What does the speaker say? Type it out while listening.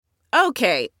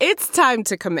Okay, it's time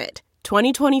to commit.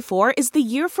 2024 is the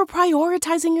year for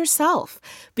prioritizing yourself.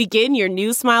 Begin your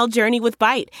new smile journey with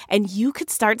Byte, and you could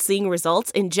start seeing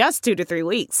results in just 2 to 3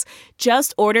 weeks.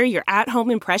 Just order your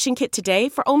at-home impression kit today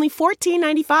for only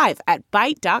 $14.95 at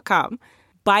Byte.com.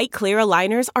 Byte Clear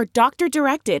aligners are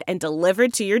doctor-directed and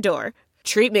delivered to your door.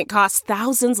 Treatment costs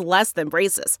thousands less than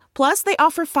braces. Plus, they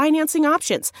offer financing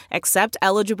options, accept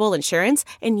eligible insurance,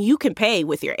 and you can pay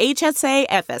with your HSA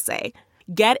FSA.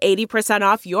 Get 80%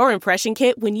 off your impression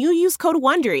kit when you use code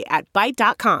WONDERY at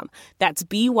Byte.com. That's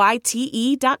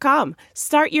BYTE.com.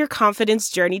 Start your confidence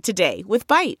journey today with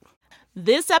Byte.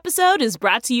 This episode is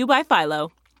brought to you by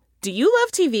Philo. Do you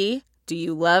love TV? Do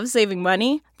you love saving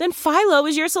money? Then Philo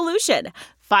is your solution.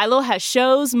 Philo has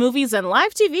shows, movies, and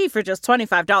live TV for just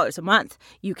 $25 a month.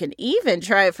 You can even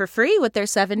try it for free with their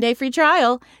 7-day free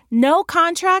trial. No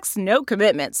contracts, no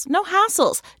commitments, no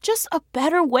hassles. Just a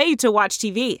better way to watch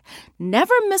TV.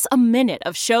 Never miss a minute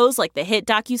of shows like the hit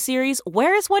docuseries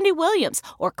Where is Wendy Williams?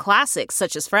 Or classics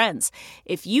such as Friends.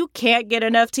 If you can't get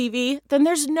enough TV, then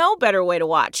there's no better way to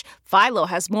watch. Philo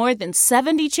has more than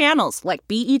 70 channels like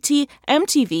BET,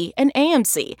 MTV, and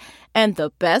AMC. And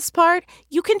the best part?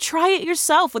 You can try it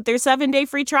yourself with their 7-day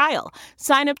free trial.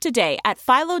 Sign up today at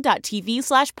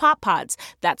philo.tv/poppods.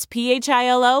 That's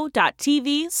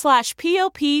philo.tv/POPPODS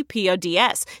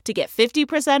to get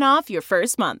 50% off your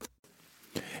first month.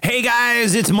 Hey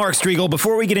guys, it's Mark Striegel.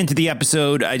 Before we get into the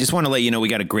episode, I just want to let you know we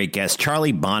got a great guest,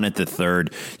 Charlie Bonnet III.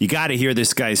 You got to hear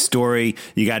this guy's story.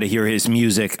 You got to hear his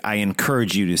music. I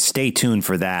encourage you to stay tuned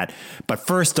for that. But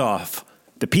first off,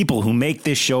 the people who make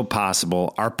this show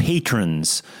possible are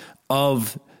patrons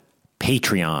of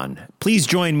Patreon. Please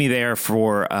join me there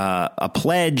for a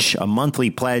pledge, a monthly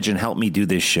pledge, and help me do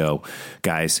this show,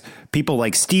 guys. People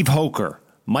like Steve Hoker,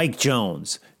 Mike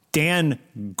Jones, Dan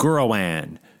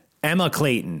Gurawan, Emma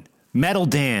Clayton, Metal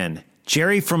Dan,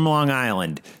 Jerry from Long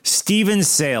Island, Steven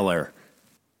Saylor,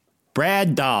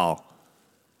 Brad Dahl,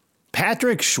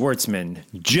 Patrick Schwartzman,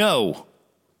 Joe,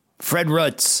 Fred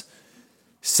Rutz,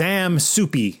 Sam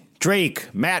Soupy, Drake,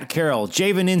 Matt Carroll,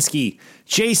 Jay Vaninsky,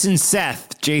 Jason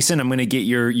Seth. Jason, I'm going to get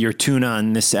your tune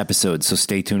on this episode, so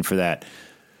stay tuned for that.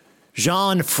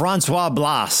 Jean-Francois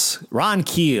Blas, Ron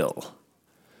Keel,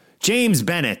 James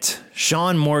Bennett,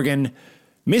 Sean Morgan,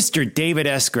 Mr. David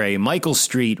Esgray, Michael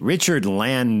Street, Richard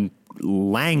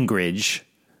Langridge,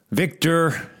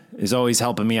 Victor is always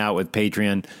helping me out with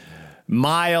Patreon,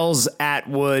 Miles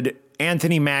Atwood,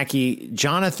 Anthony Mackey,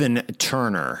 Jonathan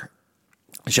Turner,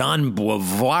 Jean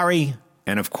Boivoire,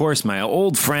 and of course, my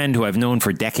old friend who I've known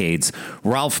for decades,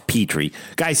 Ralph Petrie.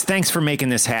 Guys, thanks for making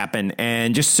this happen.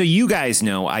 And just so you guys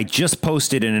know, I just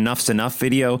posted an Enough's Enough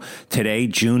video today,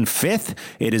 June 5th.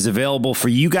 It is available for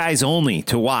you guys only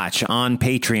to watch on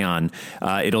Patreon.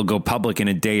 It'll go public in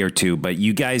a day or two, but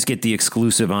you guys get the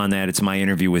exclusive on that. It's my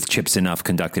interview with Chips Enough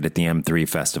conducted at the M3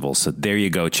 Festival. So there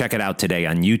you go. Check it out today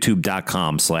on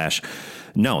youtube.com/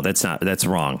 No, that's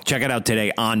wrong. Check it out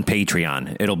today on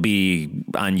Patreon. It'll be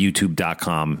on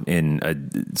youtube.com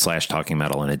 / Talking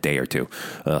Metal in a day or two.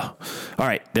 All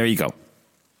right, there you go.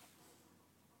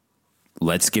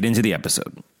 Let's get into the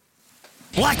episode.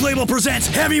 Black Label presents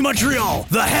Heavy Montreal,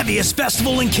 the heaviest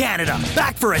festival in Canada.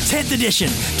 Back for a 10th edition.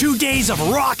 2 days of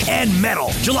rock and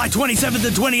metal. July 27th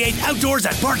and 28th, outdoors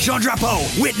at Parc Jean Drapeau.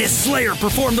 Witness Slayer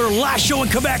perform their last show in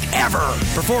Quebec ever.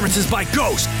 Performances by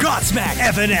Ghost, Godsmack,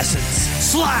 Evanescence,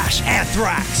 Slash,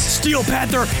 Anthrax, Steel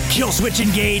Panther, Killswitch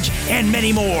Engage, and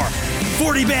many more.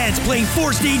 40 bands playing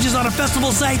 4 stages on a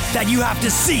festival site that you have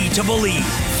to see to believe.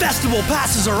 Festival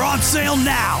passes are on sale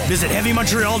now. Visit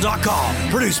HeavyMontreal.com.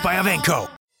 Produced by Avenco.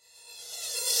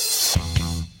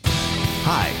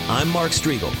 Hi, I'm Mark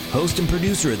Striegel, host and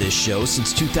producer of this show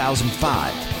since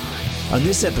 2005. On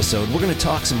this episode, we're going to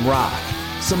talk some rock,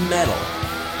 some metal,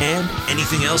 and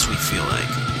anything else we feel like.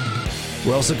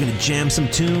 We're also going to jam some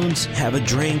tunes, have a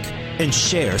drink, and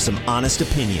share some honest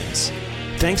opinions.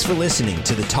 Thanks for listening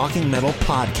to the Talking Metal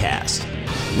Podcast.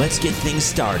 Let's get things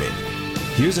started.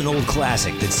 Here's an old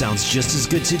classic that sounds just as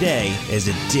good today as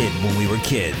it did when we were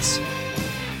kids.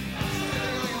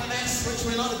 Which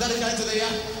we're not dedicated to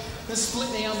the split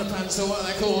the underpants or what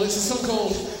they're called. It's a song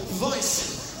called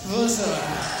Vice Versa.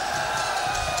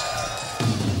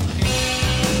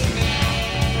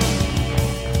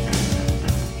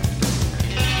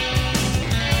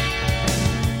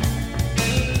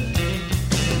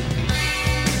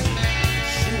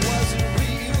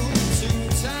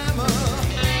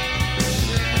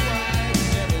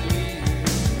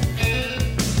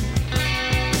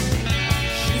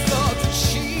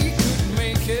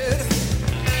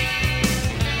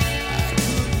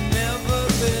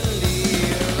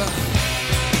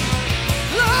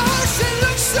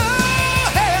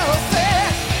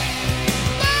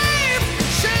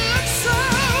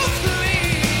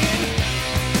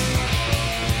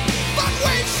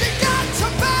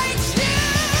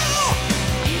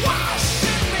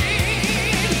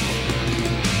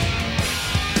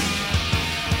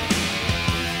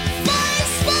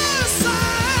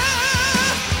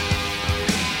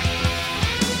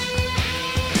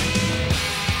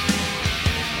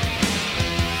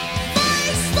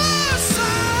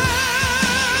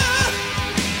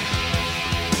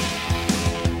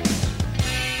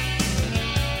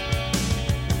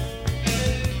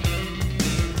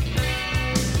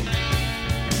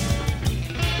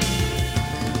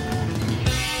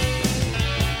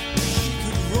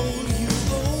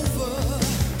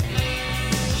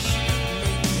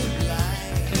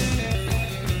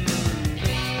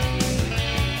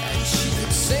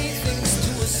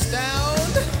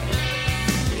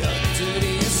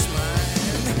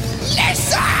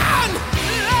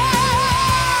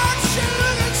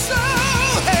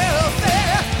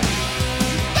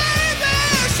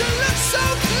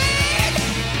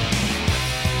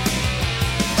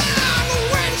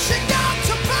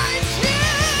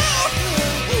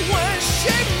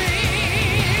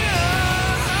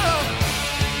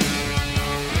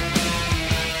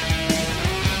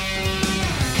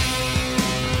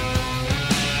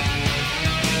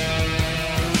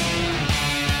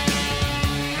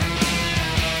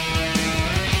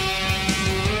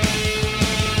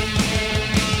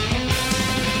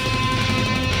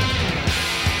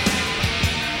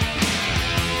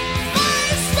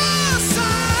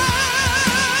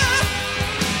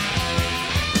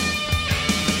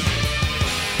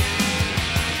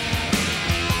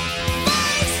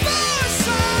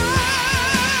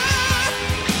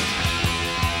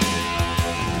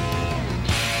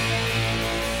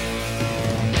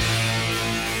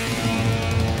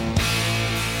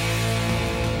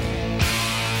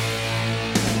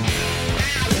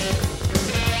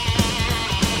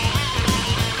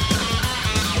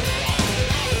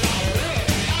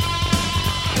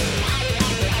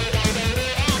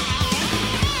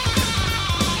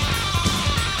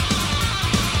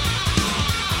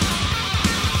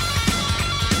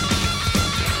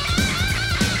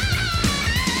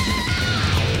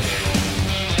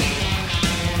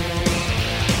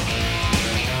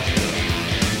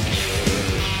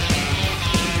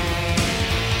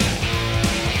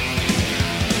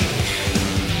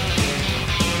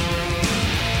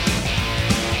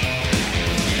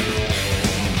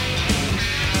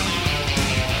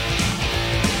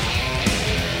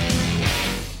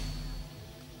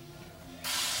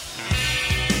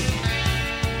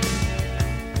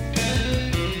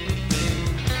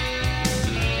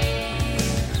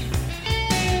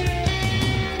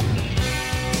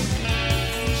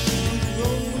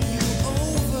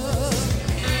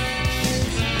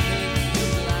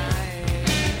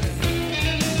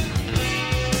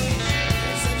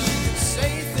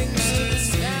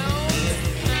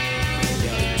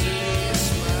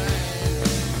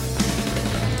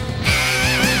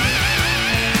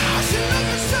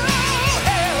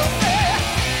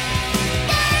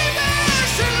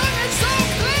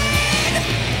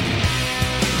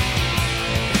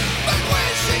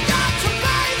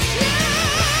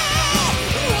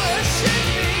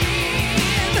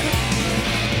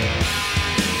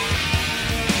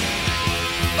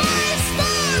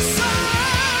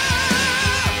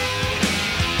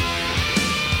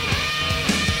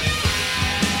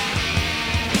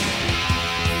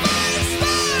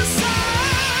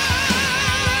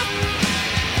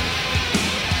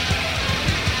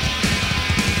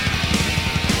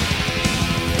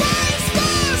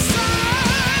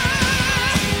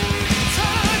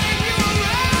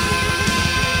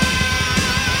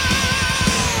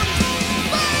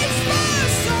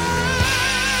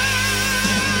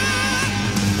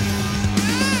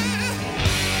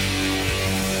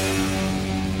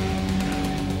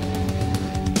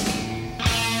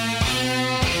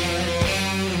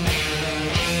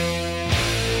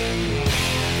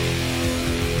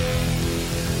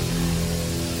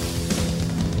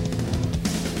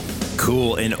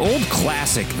 cool. An old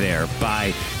classic there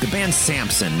by the band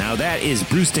Samson. Now, that is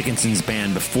Bruce Dickinson's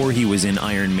band before he was in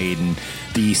Iron Maiden.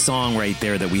 The song right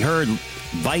there that we heard,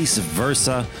 Vice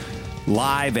Versa,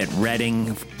 live at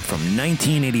Reading from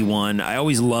 1981. I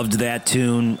always loved that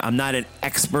tune. I'm not an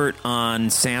expert on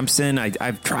Samson.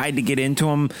 I've tried to get into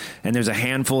them, and there's a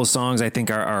handful of songs I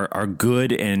think are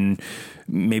good, and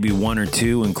maybe one or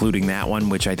two, including that one,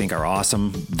 which I think are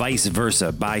awesome. Vice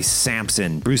Versa by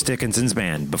Samson, Bruce Dickinson's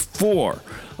band, before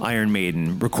Iron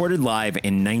Maiden, recorded live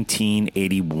in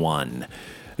 1981.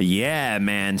 Yeah,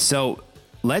 man. So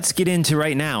let's get into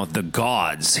right now the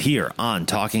Gods here on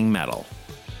Talking Metal.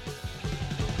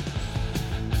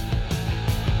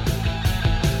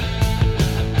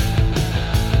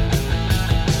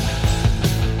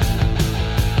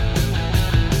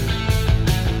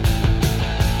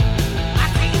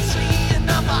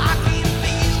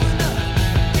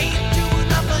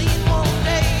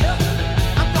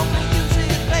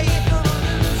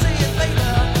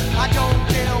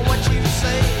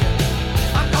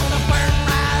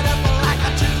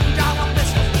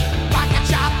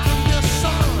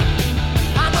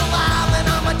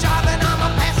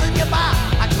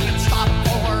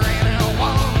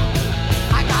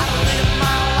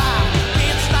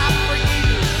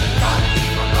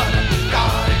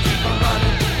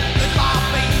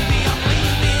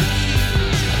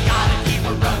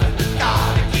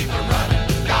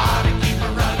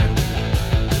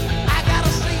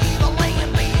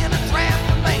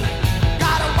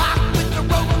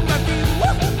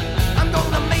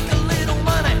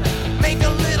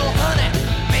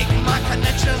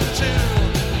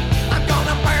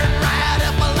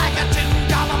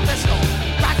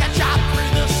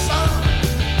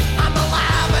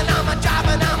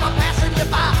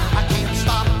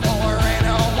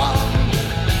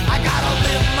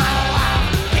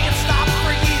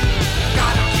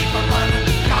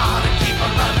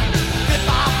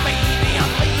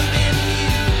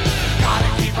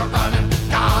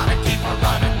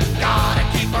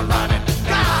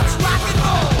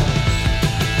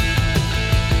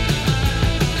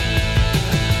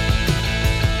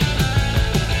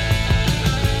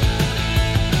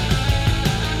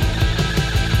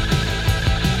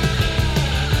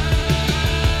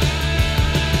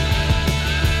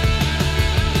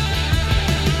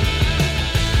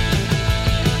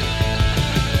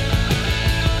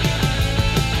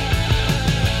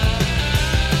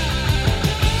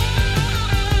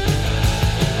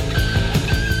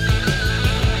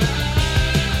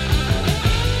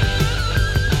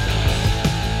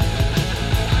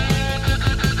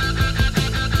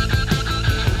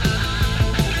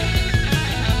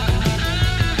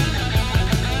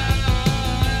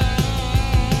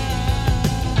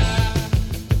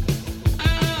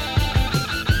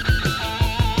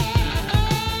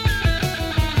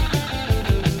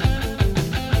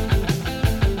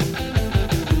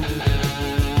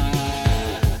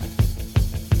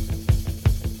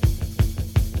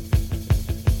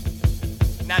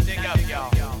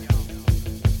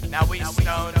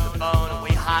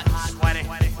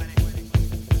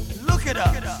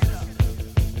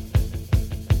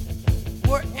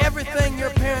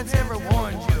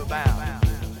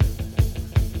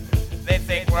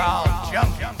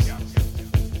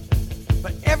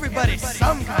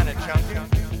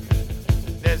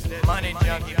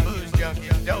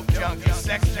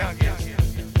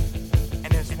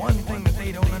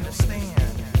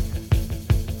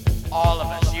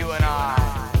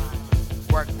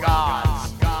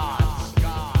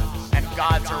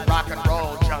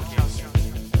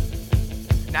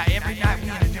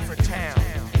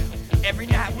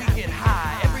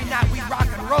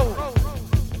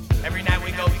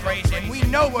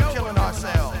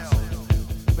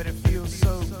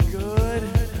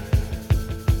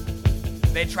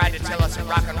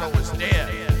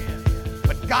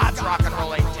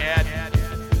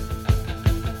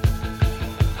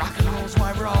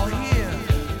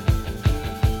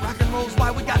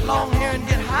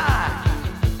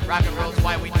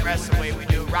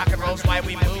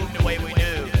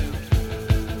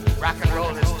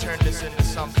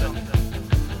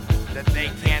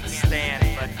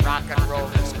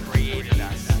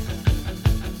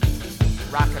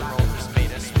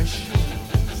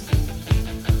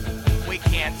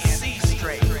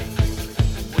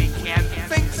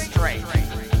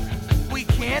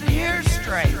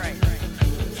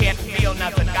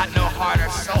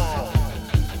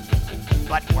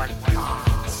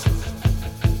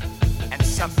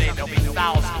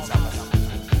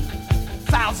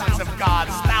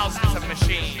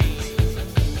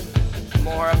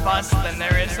 More of us than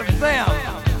there is of them.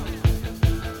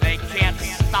 They can't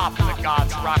stop the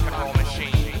God's rock and roll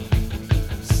machine.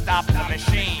 Stop the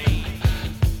machine.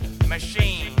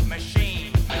 Machine.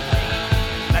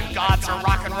 The gods are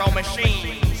rock and roll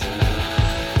machines.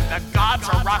 The gods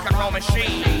are rock and roll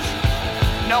machines.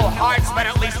 No hearts, but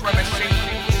at least we're machines.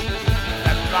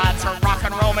 The gods are rock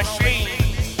and roll machines.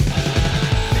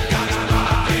 The gods are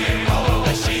rock and roll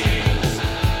machines.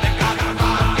 The gods are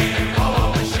rock and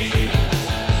roll machines.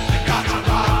 The gods are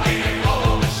rock and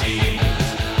roll machines.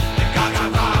 The gods are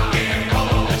rock and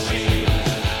roll machines.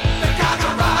 The gods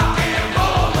are rock and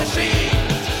roll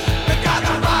machines. The gods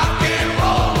are rock and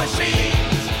roll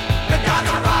machines. The gods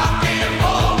are rock and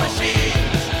roll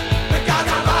machines. The gods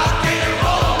are rock and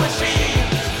roll machines.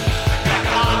 The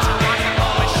gods are rock and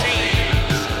roll machines.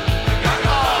 The gods are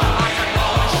rock and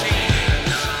roll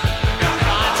machines. The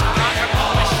gods are rock and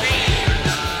roll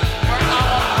machines. We're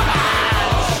all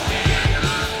gods.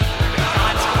 The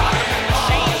gods are rock and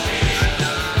roll machines.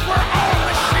 We're all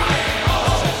machines.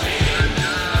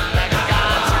 The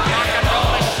gods are rock and roll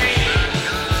machines.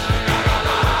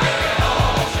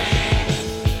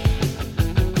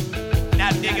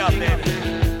 Now dig up, baby.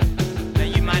 Now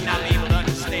you might not be able to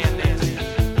understand this,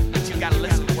 but you gotta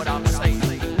listen to what I'm saying.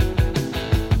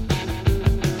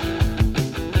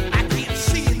 I can't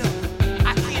see enough.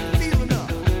 I can't feel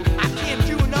enough. I can't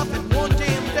do enough in one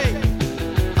damn day.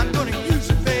 I'm gonna use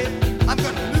it, baby. I'm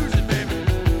gonna lose it, baby.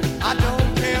 I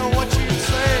don't care what you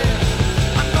say.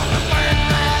 I'm gonna burn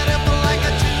right up like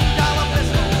a $2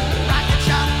 pistol. Rocket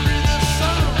shot through the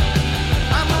sun.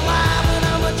 I'm alive and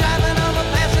I'm a driving, I'm a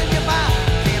passing you by.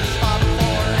 Can't stop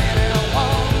for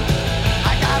anyone.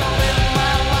 I gotta live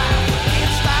my life.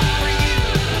 Can't stop for you.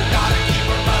 Gotta keep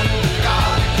her running.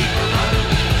 Gotta keep her running.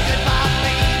 Goodbye,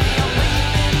 baby, I'm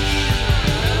leaving you.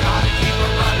 Gotta keep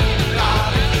her running.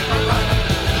 Gotta keep her running.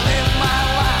 Live my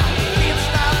life. Can't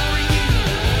stop for you.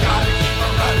 Gotta keep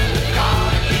her running.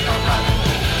 Gotta keep her running.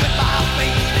 Goodbye,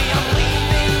 baby, I'm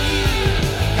leaving you.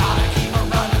 Gotta keep her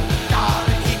running.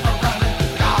 Gotta keep her running.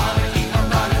 Gotta keep her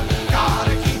running.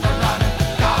 Gotta keep her running.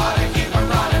 Gotta keep her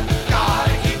running. Gotta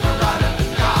keep her running.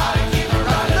 Gotta keep her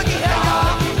running. Looky here,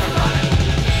 y'all. Keep her running.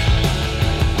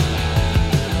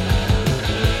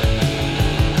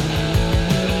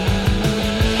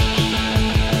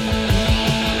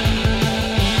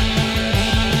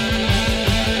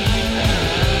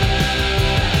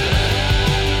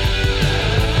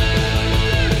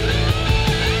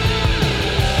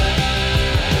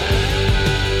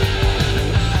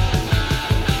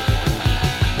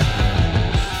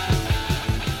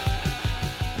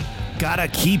 Gotta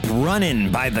Keep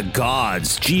Running by the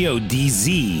Gods,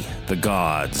 G-O-D-Z, the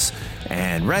Gods.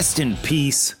 And rest in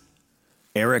peace,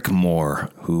 Eric Moore,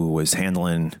 who was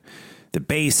handling the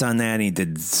bass on that. He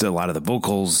did a lot of the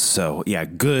vocals. So yeah,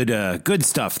 good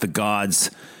stuff, the Gods.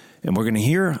 And we're going to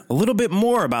hear a little bit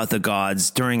more about the Gods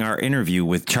during our interview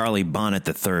with Charlie Bonnet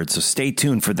III. So stay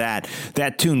tuned for that.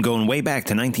 That tune going way back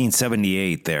to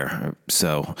 1978 there.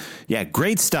 So yeah,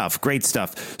 great stuff.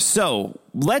 So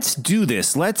let's do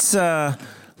this. Let's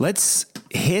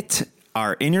hit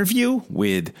our interview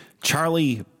with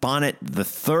Charlie Bonnet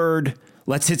III.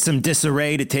 Let's hit some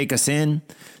disarray to take us in.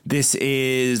 This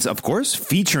is, of course,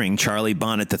 featuring Charlie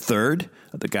Bonnet III,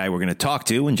 the guy we're going to talk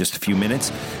to in just a few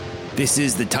minutes. This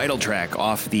is the title track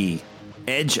off the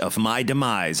Edge of My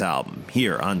Demise album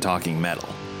here on Talking Metal.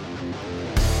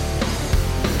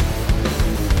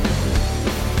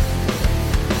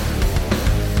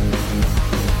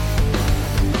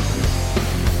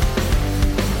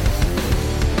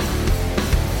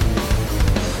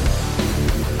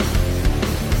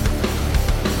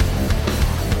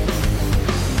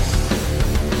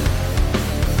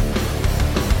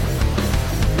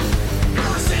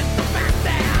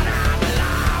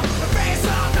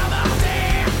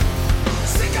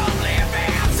 Sick of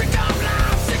living, sick of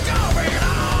life.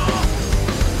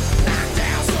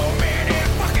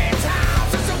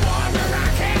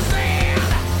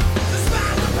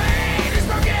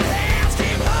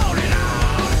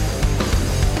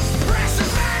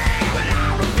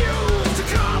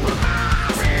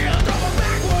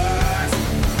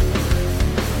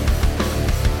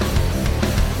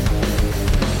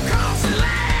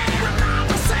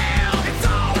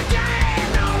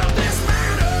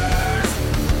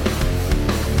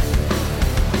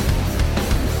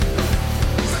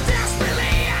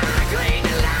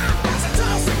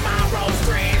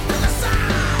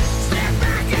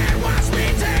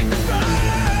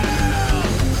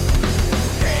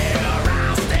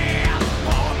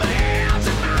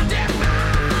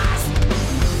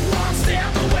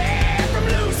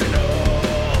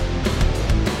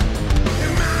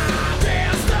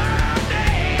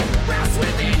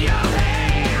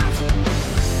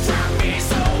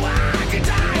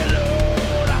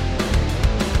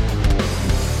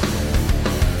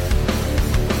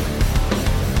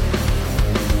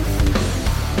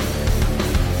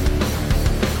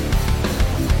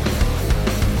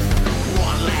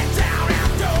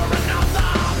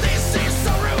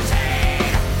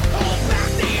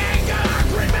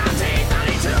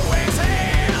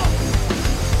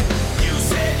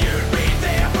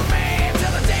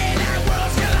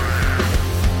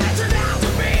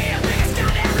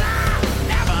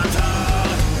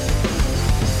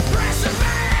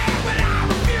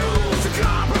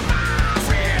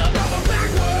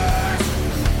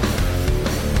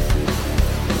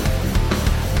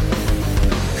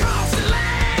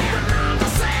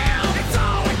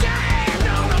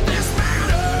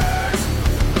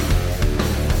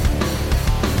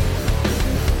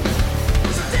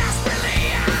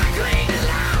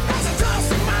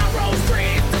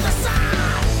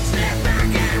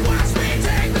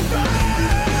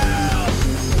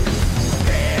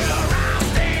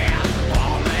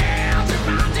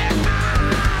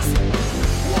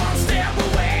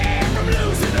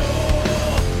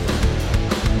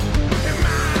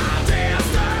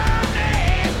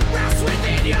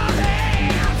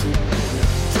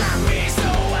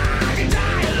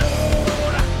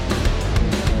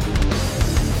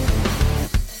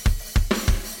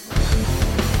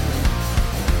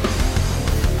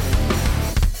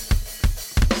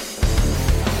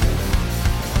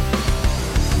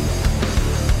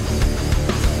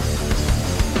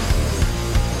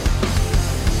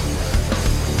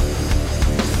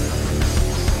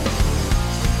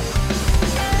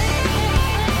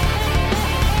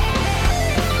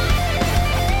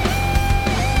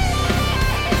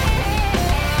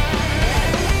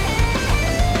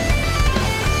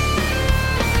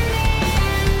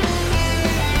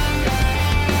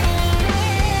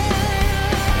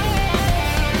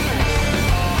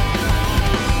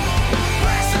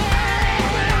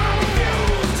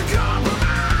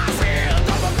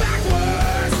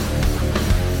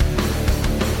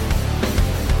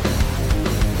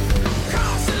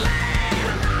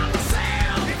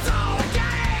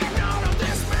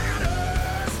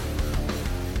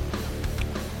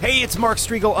 Hey, it's Mark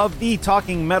Striegel of the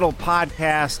Talking Metal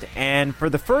podcast, and for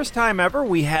the first time ever,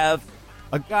 we have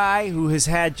a guy who has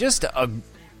had just an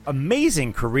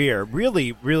amazing career,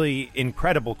 really, really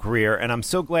incredible career, and I'm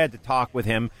so glad to talk with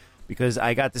him because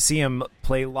I got to see him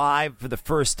play live for the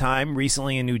first time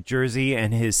recently in New Jersey,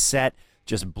 and his set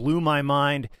just blew my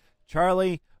mind.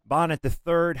 Charlie Bonnet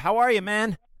III, how are you,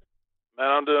 man? Man,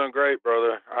 I'm doing great,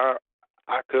 brother.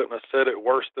 I couldn't have said it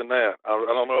worse than that. I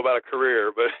don't know about a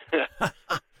career, but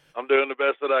I'm doing the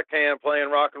best that I can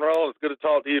playing rock and roll. It's good to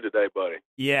talk to you today, buddy.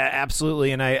 Yeah,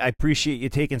 absolutely, and I appreciate you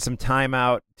taking some time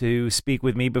out to speak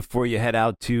with me before you head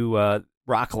out to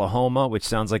Rocklahoma, which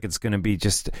sounds like it's going to be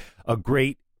just a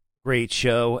great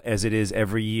show, as it is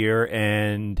every year.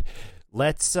 And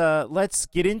let's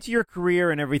get into your career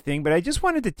and everything, but I just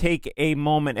wanted to take a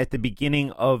moment at the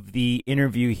beginning of the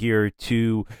interview here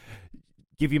to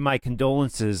give you my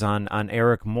condolences on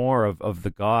Eric Moore of the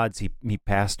Gods. He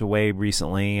passed away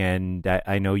recently, and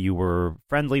I know you were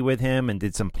friendly with him and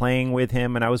did some playing with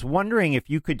him, and I was wondering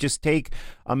if you could just take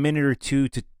a minute or two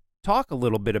to talk a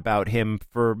little bit about him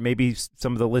for maybe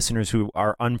some of the listeners who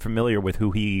are unfamiliar with who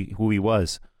he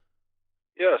was.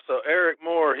 Yeah, so Eric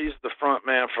Moore, he's the front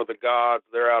man for the Gods.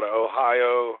 They're out of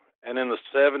Ohio, and in the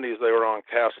 70s they were on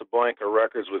Casablanca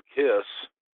Records with Kiss.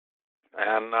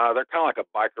 And they're kind of like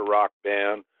a biker rock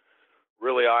band,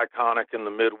 really iconic in the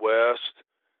Midwest.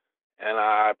 And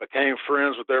I became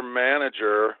friends with their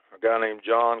manager, a guy named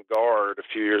John Gard, a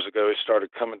few years ago. He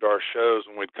started coming to our shows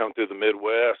when we'd come through the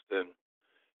Midwest. And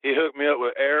he hooked me up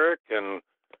with Eric, and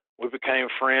we became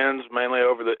friends mainly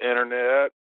over the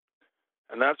internet.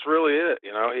 And that's really it.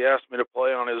 You know, he asked me to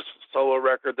play on his solo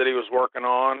record that he was working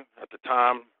on at the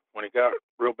time when he got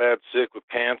real bad sick with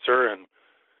cancer. And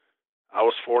I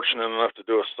was fortunate enough to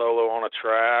do a solo on a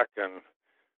track, and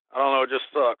I don't know, it just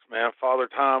sucks, man. Father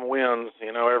Time wins,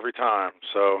 every time.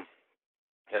 So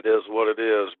it is what it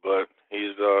is, but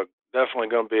he's definitely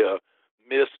going to be a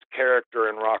missed character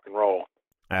in rock and roll.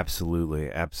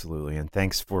 Absolutely, absolutely, and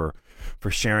thanks for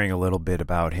sharing a little bit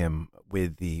about him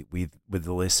with the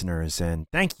listeners, and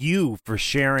thank you for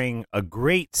sharing a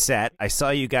great set. I saw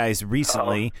you guys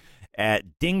recently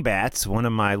at Dingbats, one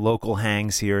of my local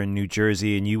hangs here in New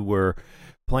Jersey, and you were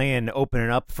opening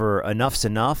up for Enough's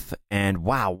Enough, and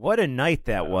wow, what a night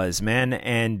that was, man.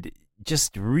 And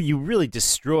just you really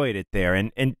destroyed it there.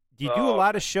 And do you do a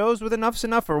lot of shows with Enough's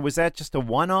Enough, or was that just a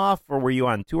one-off, or were you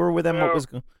on tour with them? What was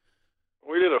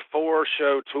We did a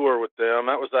 4-show tour with them.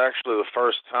 That was actually the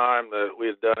first time that we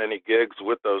had done any gigs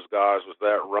with those guys, was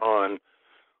that run.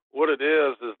 What it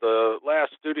is the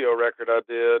last studio record I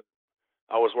did,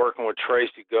 I was working with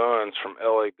Tracy Guns from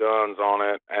LA Guns on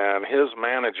it, and his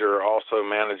manager also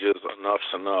manages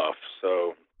Enough's Enough.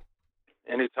 So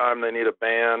anytime they need a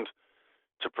band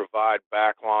to provide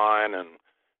backline and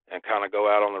kind of go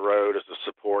out on the road as a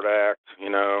support act,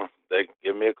 they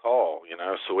give me a call,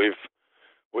 So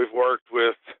we've worked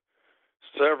with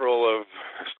several of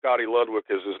Scotty Ludwig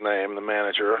is his name, the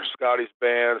manager. Scotty's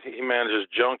band, he manages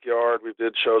Junkyard. We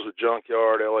did shows with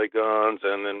Junkyard, LA Guns,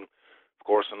 and then of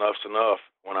course, Enough's Enough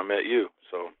when I met you.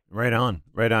 So right on.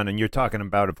 And you're talking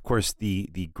about, of course,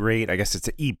 the great, I guess it's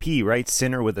an EP, right?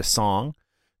 Sinner with a Song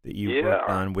that you worked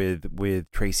on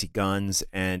with Tracy Guns,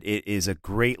 and it is a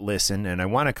great listen. And I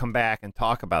want to come back and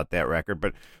talk about that record,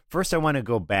 but first I want to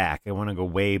go back. I want to go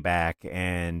way back,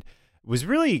 and was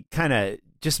really kind of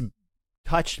just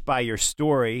touched by your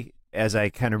story as I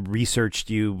kind of researched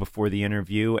you before the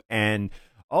interview, and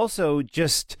also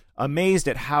just amazed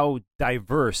at how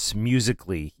diverse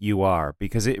musically you are,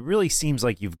 because it really seems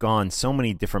like you've gone so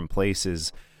many different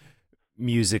places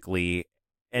musically.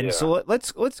 And so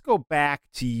let's go back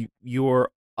to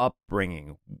your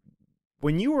upbringing.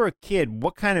 When you were a kid,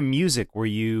 what kind of music were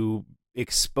you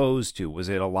exposed to? Was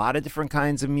it a lot of different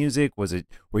kinds of music?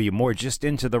 Were you more just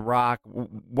into the rock?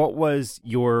 What was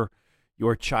your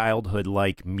childhood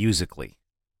like musically?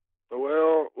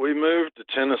 Well, we moved to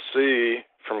Tennessee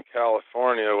from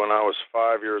California when I was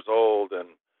 5 years old, and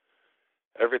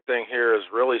everything here is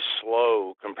really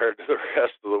slow compared to the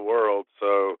rest of the world.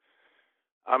 So,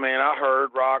 I mean, I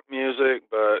heard rock music,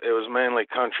 but it was mainly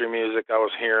country music I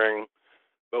was hearing.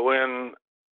 But when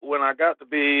I got to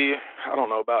be, I don't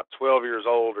know, about 12 years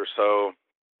old or so,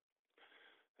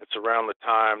 it's around the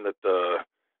time that the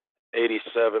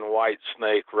 87 White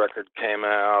Snake record came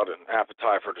out, and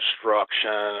Appetite for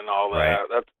Destruction and all that.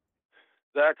 Right.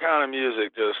 That kind of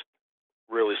music just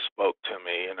really spoke to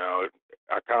me.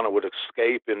 I kind of would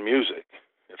escape in music.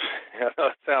 I know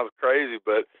it sounds crazy,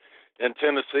 but in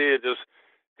Tennessee, it just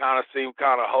kind of seemed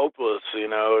kind of hopeless.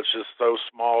 It's just so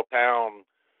small town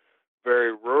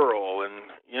very rural,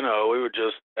 and you know, we would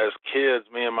just, as kids,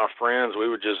 me and my friends, we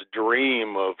would just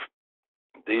dream of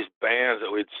these bands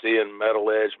that we'd see in Metal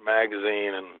Edge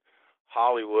magazine and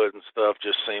Hollywood and stuff.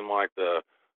 Just seemed like the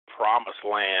promised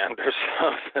land or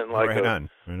something, like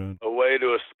a way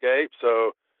to escape.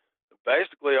 So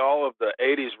basically all of the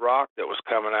 80s rock that was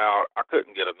coming out, I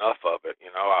couldn't get enough of it.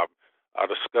 You know, I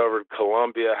discovered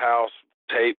Columbia House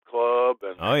Tape Club,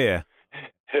 and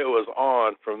it was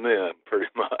on from then, pretty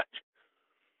much.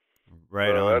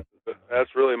 Right on.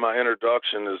 That's really my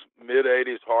introduction, is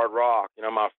mid-80s hard rock. You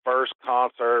know, my first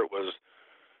concert was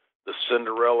the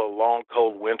Cinderella Long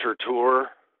Cold Winter Tour.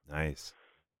 Nice.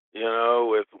 You know,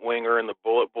 with Winger and the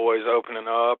Bullet Boys opening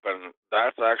up, and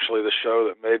that's actually the show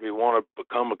that made me want to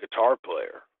become a guitar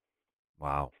player.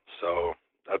 Wow. So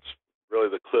that's really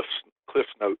the Cliff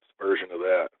Notes version of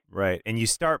that. Right. And you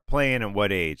start playing at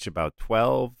what age? About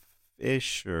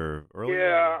 12-ish or earlier?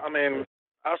 Yeah, I mean,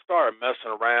 I started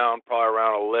messing around probably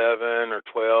around 11 or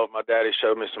 12. My daddy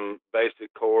showed me some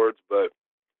basic chords, but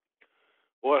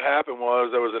what happened was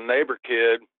there was a neighbor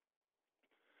kid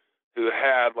who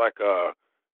had like a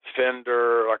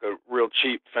Fender, like a real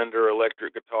cheap Fender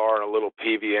electric guitar and a little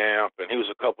PV amp, and he was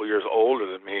a couple years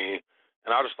older than me,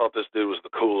 and I just thought this dude was the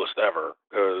coolest ever,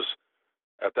 because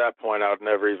at that point I'd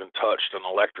never even touched an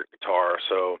electric guitar.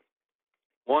 So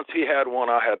once he had one,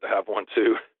 I had to have one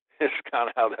too. It's kind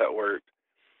of how that worked.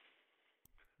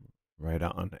 Right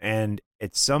on. And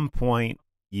at some point,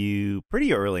 you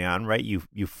pretty early on, right? You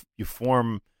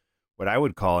form what I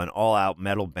would call an all-out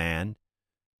metal band,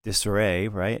 Disarray,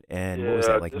 right? And what was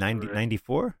that, like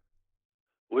 94?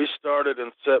 We started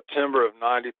in September of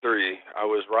 93. I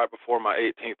was right before my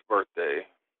 18th birthday.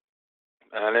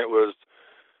 And it was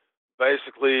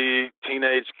basically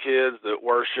teenage kids that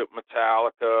worship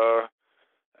Metallica.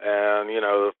 And, you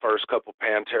know, the first couple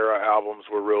Pantera albums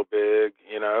were real big,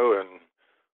 you know, and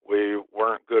we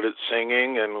weren't good at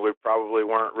singing, and we probably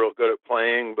weren't real good at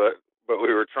playing, but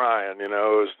we were trying, you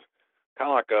know. It was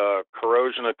kind of like a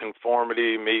Corrosion of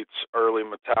Conformity meets early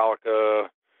Metallica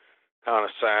kind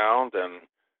of sound, and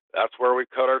that's where we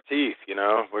cut our teeth, you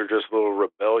know. We were just little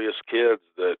rebellious kids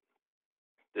that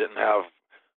didn't have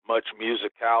much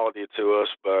musicality to us,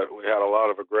 but we had a lot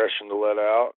of aggression to let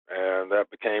out, and that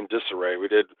became Disarray. We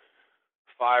did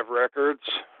 5 records,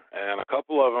 and a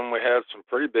couple of them we had some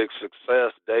pretty big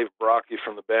success. Dave Brockie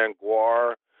from the band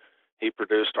Gwar, he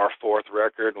produced our 4th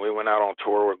record, and we went out on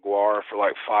tour with Gwar for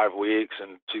like 5 weeks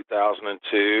in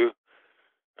 2002.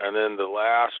 And then the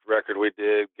last record we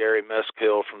did, Gary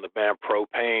Meskill from the band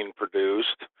Propane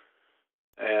produced.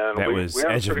 And that was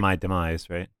Edge of My Demise,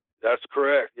 right? That's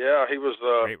correct. Yeah, he was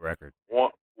great record.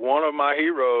 One of my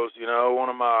heroes, you know, one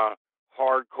of my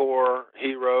hardcore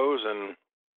heroes, and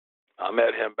I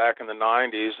met him back in the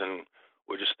 90s, and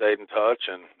we just stayed in touch,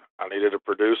 and I needed a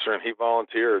producer, and he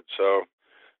volunteered. So,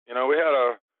 you know, we had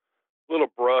a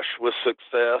little brush with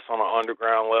success on an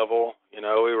underground level. You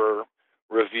know, we were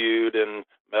reviewed in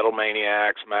Metal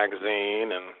Maniacs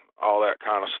magazine and all that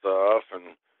kind of stuff,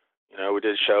 and you know, we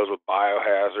did shows with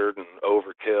Biohazard and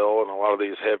Overkill and a lot of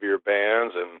these heavier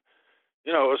bands, and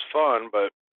you know, it was fun.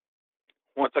 But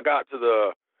once I got to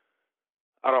the,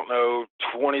 I don't know,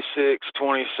 26,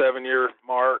 27-year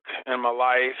mark in my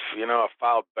life, you know, I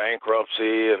filed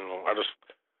bankruptcy, and I just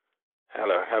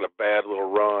had a bad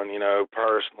little run, you know,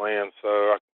 personally, and so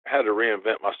I had to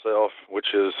reinvent myself, which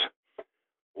is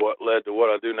what led to what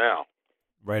I do now.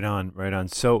 Right on, right on.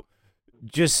 So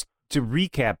just to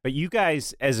recap, but you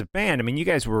guys as a band, I mean, you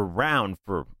guys were around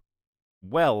for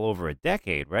well over a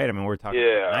decade, right? I mean, we're talking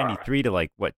 93 to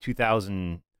like, what,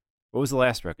 2000, what was the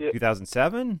last record,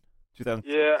 2007?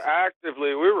 2006? Yeah,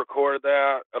 actively, we recorded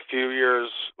that a few years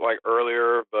like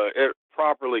earlier, but it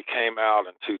properly came out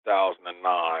in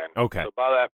 2009. Okay. So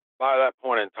by that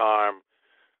point in time,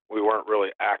 we weren't really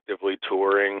actively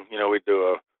touring. You know, we'd do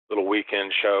a little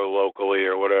weekend show locally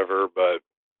or whatever, but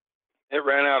it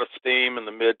ran out of steam in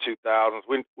the mid-2000s.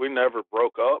 We never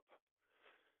broke up.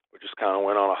 We just kind of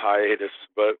went on a hiatus.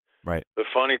 But right. The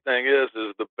funny thing is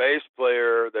the bass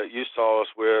player that you saw us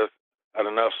with at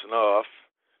Enough's Enough,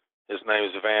 his name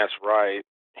is Vance Wright.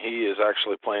 He is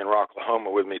actually playing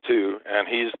Rocklahoma with me, too, and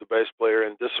he's the bass player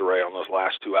in Disarray on those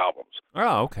last 2 albums.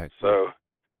 Oh, okay. So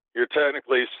you're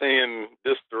technically seeing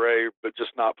Disarray, but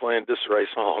just not playing Disarray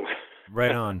songs.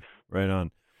 Right on, right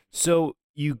on. So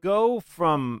you go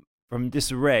from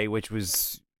Disarray, which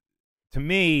was, to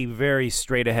me, very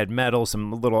straight ahead metal,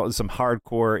 some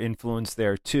hardcore influence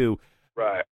there too.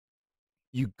 Right.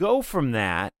 You go from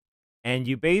that, and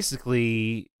you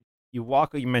basically you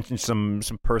mentioned some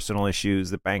personal issues,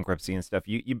 the bankruptcy and stuff.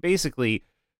 You basically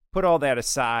put all that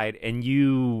aside, and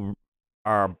you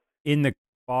are in the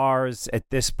bars at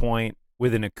this point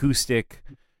with an acoustic,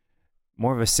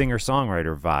 more of a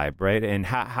singer-songwriter vibe, right? And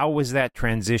how was that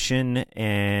transition?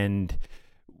 And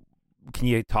can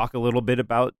you talk a little bit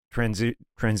about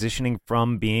transitioning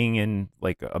from being in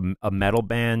like a metal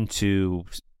band to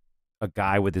a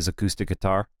guy with his acoustic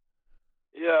guitar?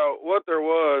 Yeah, what there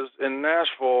was in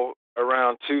Nashville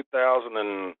around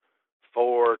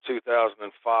 2004,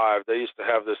 2005, they used to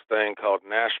have this thing called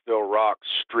Nashville Rock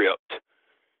Stripped.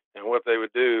 And what they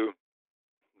would do,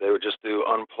 they would just do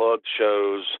unplugged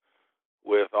shows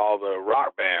with all the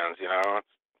rock bands, you know. It's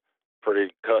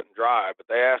pretty cut and dry. But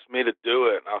they asked me to do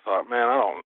it, and I thought, man,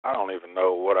 I don't even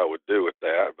know what I would do with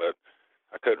that. But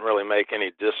I couldn't really make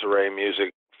any disarray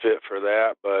music fit for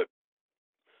that. But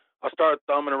I started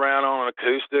thumbing around on an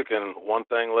acoustic, and one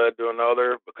thing led to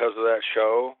another because of that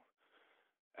show.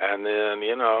 And then,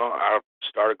 you know, I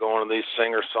started going to these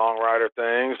singer-songwriter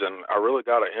things, and I really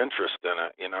got an interest in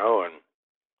it, you know. And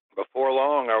before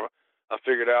long, I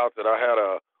figured out that I had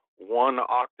a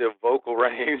 1-octave vocal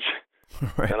range,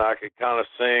 Right. and I could kind of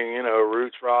sing, you know,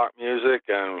 roots rock music.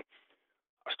 And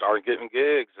I started getting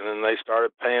gigs, and then they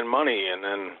started paying money, and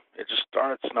then it just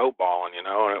started snowballing, you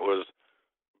know. And it was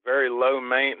very low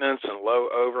maintenance and low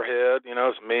overhead, you know.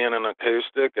 It's me and an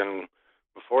acoustic, and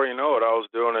before you know it, I was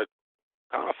doing it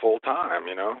kind of full time,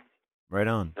 you know. Right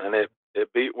on. And it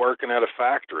beat working at a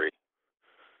factory.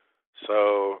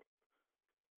 So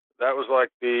that was like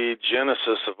the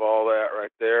genesis of all that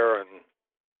right there. And,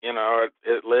 you know,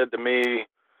 it led to me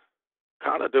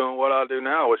kind of doing what I do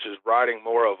now, which is writing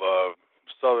more of a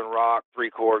Southern rock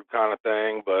 3-chord kind of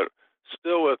thing, but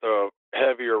still with a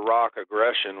heavier rock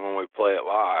aggression when we play it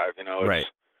live. You know,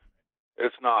 Right.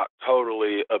 It's not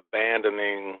totally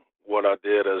abandoning what I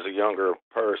did as a younger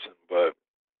person, but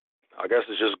I guess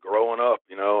it's just growing up,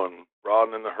 you know, and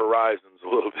broadening the horizons a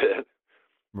little bit.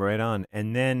 Right on.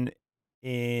 And then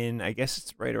in, I guess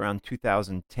it's right around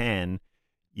 2010,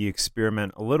 you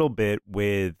experiment a little bit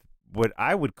with what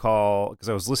I would call, because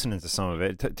I was listening to some of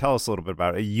it, tell us a little bit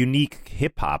about it, a unique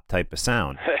hip-hop type of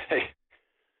sound. Hey,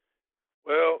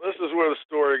 well, this is where the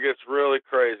story gets really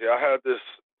crazy. I had this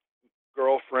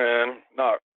girlfriend,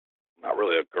 not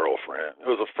really a girlfriend. It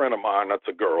was a friend of mine that's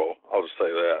a girl, I'll just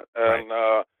say that. And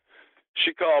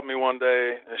she called me one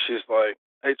day, and she's like,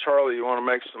 hey, Charlie, you want to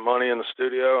make some money in the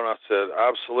studio? And I said,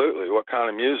 absolutely. What kind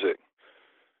of music?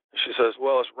 She says,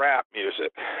 well, it's rap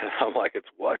music. And I'm like, it's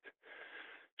what?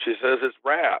 She says, it's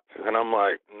rap. And I'm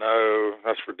like, no,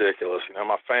 that's ridiculous. You know,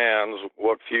 my fans,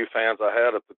 what few fans I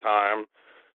had at the time,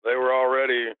 they were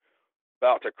already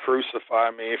about to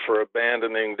crucify me for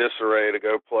abandoning Disarray to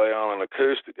go play on an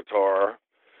acoustic guitar.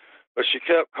 But she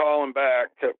kept calling back.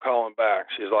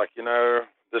 She's like, you know,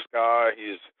 this guy,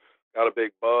 he's got a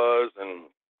big buzz, and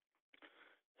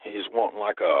he's wanting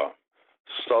like a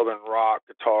Southern rock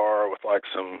guitar with like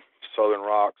some Southern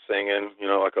rock singing, you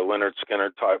know, like a Leonard Skinner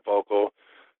type vocal.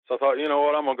 So I thought, you know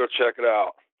what, I'm going to go check it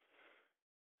out.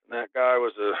 And that guy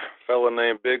was a fella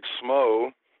named Big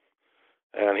Smo,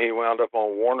 and he wound up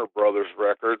on Warner Brothers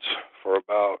Records for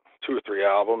about 2 or 3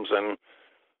 albums, and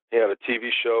he had a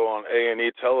TV show on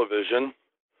A&E television.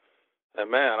 And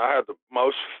man, I had the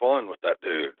most fun with that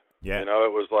dude. Yeah. You know,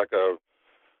 it was like a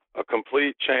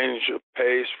complete change of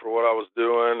pace for what I was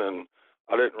doing, and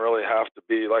I didn't really have to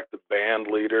be like the band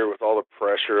leader with all the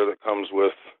pressure that comes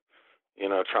with, you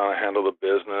know, trying to handle the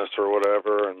business or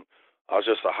whatever. And I was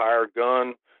just a hired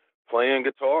gun playing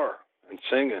guitar and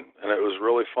singing, and it was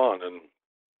really fun. And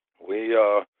we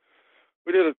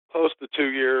did it close to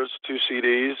 2 years, 2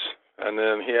 CDs, and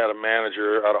then he had a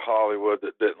manager out of Hollywood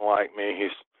that didn't like me. He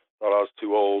thought I was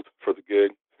too old for the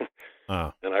gig.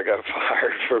 Oh. And I got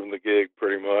fired from the gig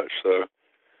pretty much. So,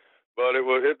 but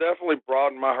it definitely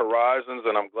broadened my horizons,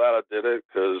 and I'm glad I did it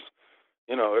because,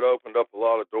 you know, it opened up a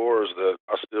lot of doors that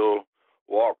I still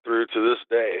walk through to this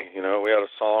day. You know, we had a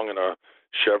song in a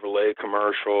Chevrolet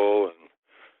commercial and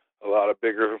a lot of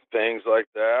bigger things like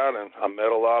that, and I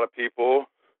met a lot of people,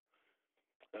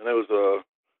 and it was a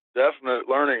definite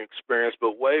learning experience,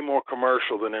 but way more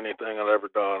commercial than anything I've ever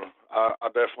done. I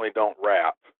definitely don't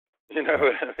rap. You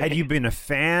know, had you been a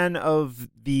fan of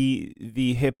the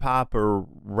hip hop or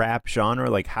rap genre?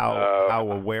 Like how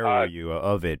aware were you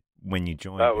of it when you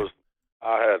joined? I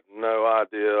had no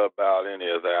idea about any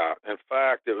of that. In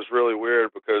fact, it was really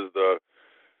weird because the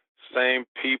same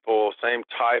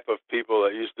type of people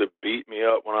that used to beat me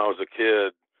up when I was a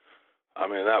kid, I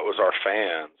mean, that was our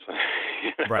fans.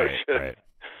 You know, Right.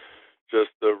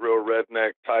 Just the real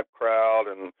redneck type crowd,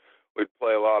 and we'd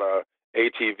play a lot of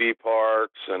ATV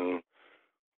parks and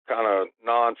kind of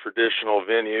non-traditional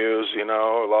venues, you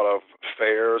know, a lot of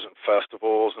fairs and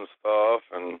festivals and stuff.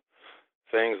 And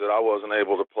things that I wasn't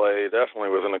able to play, definitely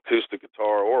with an acoustic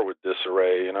guitar or with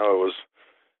Disarray. You know,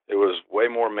 it was way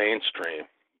more mainstream.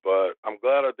 But I'm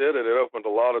glad I did it. It opened a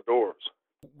lot of doors.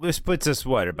 This puts us,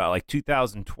 what, about like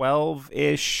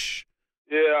 2012-ish?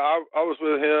 Yeah, I was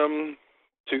with him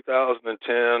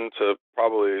 2010 to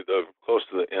probably close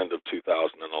to the end of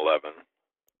 2011.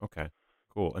 Okay,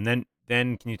 cool. And then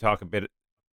can you talk a bit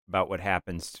about what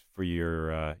happens for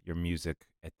your music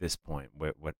at this point?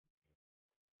 What?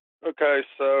 Okay,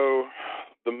 so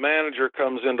the manager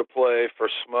comes into play for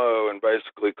Smo and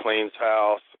basically cleans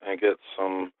house and gets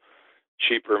some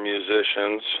cheaper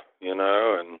musicians, you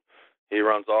know, and he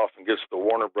runs off and gets the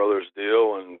Warner Brothers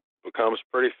deal and becomes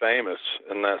pretty famous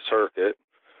in that circuit.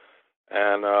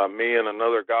 And me and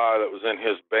another guy that was in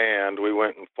his band, we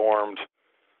went and formed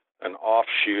an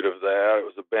offshoot of that. It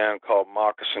was a band called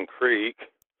Moccasin Creek,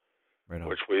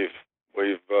 which we've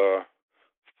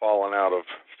fallen out of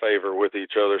favor with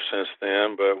each other since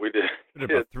then. But we did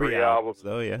three albums,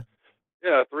 though. Yeah,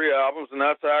 3 albums, and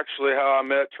that's actually how I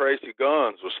met Tracy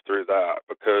Guns, was through that,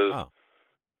 because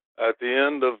at the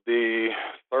end of the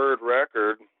 3rd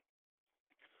record,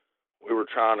 we were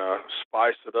trying to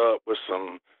spice it up with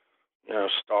some, you know,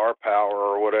 star power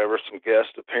or whatever, some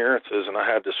guest appearances. And I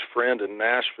had this friend in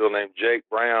Nashville named Jake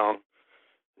Brown.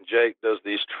 Jake does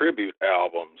these tribute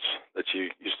albums that you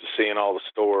used to see in all the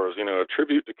stores, you know, a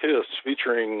tribute to Kiss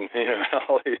featuring, you know,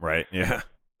 all these, right, yeah,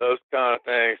 those kind of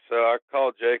things. So I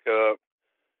called Jake up,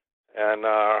 and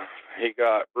he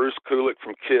got Bruce Kulick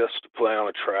from Kiss to play on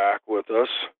a track with us.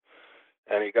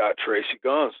 And he got Tracy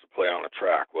Guns to play on a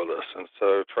track with us. And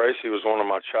so Tracy was one of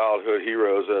my childhood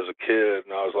heroes as a kid,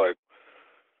 and I was like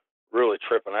really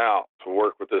tripping out to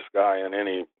work with this guy in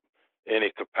any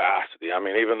capacity. I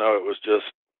mean, even though it was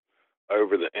just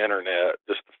over the internet,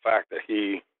 just the fact that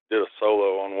he did a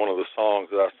solo on one of the songs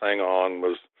that I sang on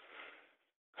was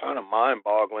kind of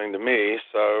mind-boggling to me.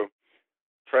 So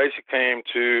Tracy came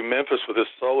to Memphis with his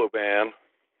solo band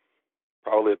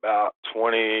probably about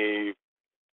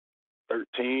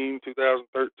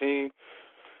 2013,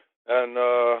 and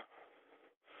I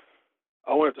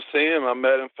went to see him. I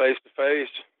met him face to face,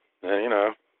 and, you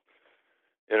know,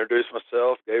 introduced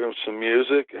myself, gave him some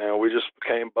music, and we just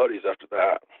became buddies after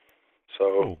that.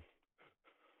 So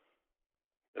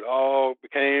it all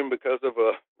became because of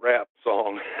a rap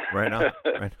song. Right on,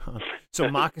 right on. So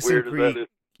Moccasin Creek,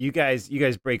 you guys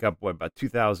break up, what, about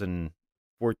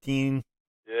 2014?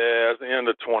 Yeah, at the end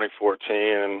of 2014,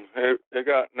 and it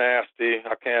got nasty.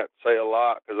 I can't say a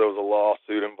lot because there was a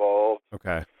lawsuit involved.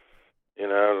 Okay. You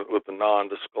know, with the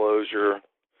non-disclosure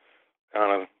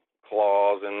kind of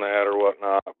clause in that or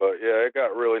whatnot. But yeah, it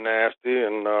got really nasty,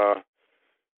 and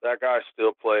that guy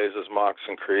still plays as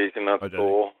Moccasin Creek, and that's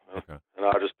cool. Okay. And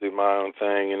I just do my own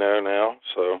thing, you know, now.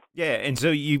 So yeah, and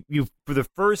so you for the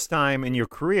first time in your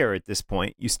career at this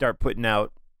point, you start putting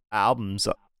out albums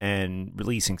and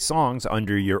releasing songs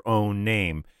under your own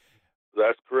name.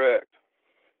 That's correct.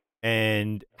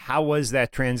 And how was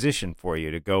that transition for you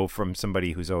to go from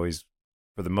somebody who's always,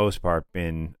 for the most part,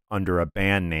 been under a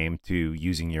band name to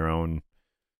using your own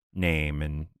name?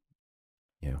 And,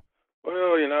 you know.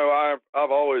 Well, you know, I've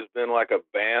always been like a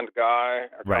band guy.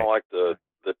 I kind of like the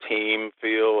team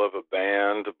feel of a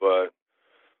band. But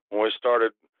when we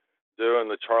started doing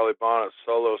the Charlie Bonnet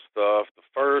solo stuff, the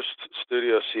first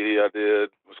studio CD I did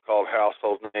was called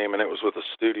Household Name, and it was with a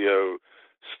studio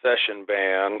session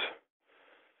band,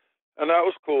 and that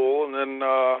was cool. And then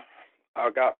I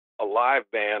got a live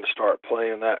band to start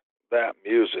playing that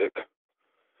music,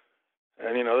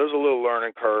 and, you know, there's a little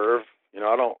learning curve. You know,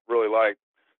 I don't really like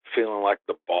feeling like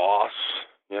the boss,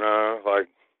 you know, like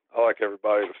I like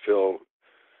everybody to feel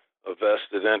a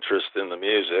vested interest in the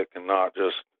music and not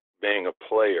just being a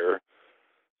player.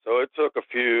 So it took a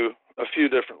few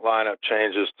different lineup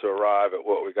changes to arrive at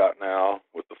what we got now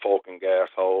with the Folk and Gas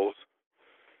Holes.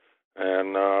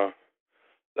 And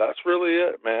that's really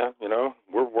it, man. You know,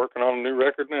 we're working on a new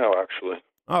record now, actually.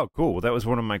 Oh, cool. Well, that was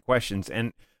one of my questions.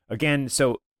 And again,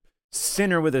 so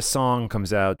Sinner with a Song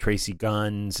comes out. Tracy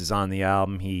Guns is on the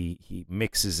album. He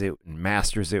mixes it and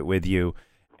masters it with you.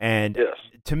 And yes,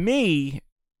 to me,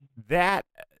 that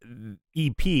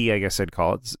EP, I guess I'd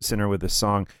call it, Sinner with a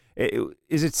Song,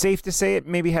 is it safe to say it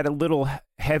maybe had a little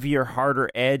heavier, harder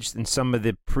edge than some of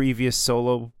the previous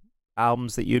solo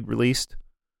albums that you'd released?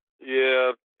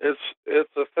 Yeah,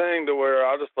 it's a thing to where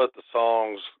I just let the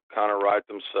songs kind of write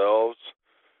themselves.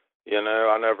 You know,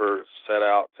 I never set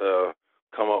out to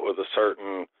come up with a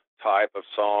certain type of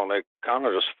song. They kind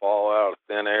of just fall out of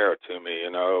thin air to me,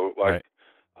 you know. Like, right.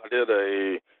 I did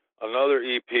another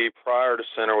EP prior to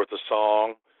Sinner with a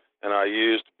Song, and I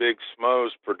used Big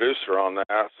Smo's producer on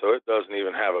that, so it doesn't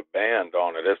even have a band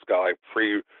on it. It's got like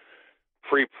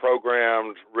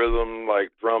pre-programmed rhythm, like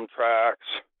drum tracks,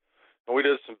 and we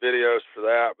did some videos for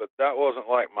that, but that wasn't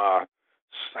like my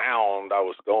sound I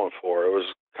was going for. It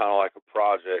was kind of like a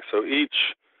project. So each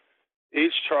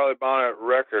Charlie Bonnet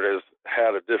record has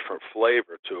had a different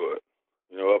flavor to it,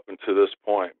 up until this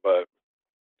point. But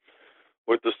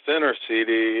with the Sinner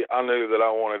CD, I knew that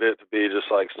I wanted it to be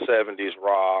just like 70s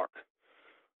rock,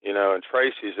 and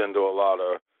Tracy's into a lot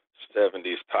of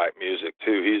 70s type music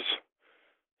too.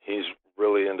 He's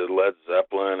really into Led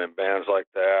Zeppelin and bands like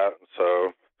that. And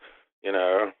so,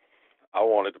 I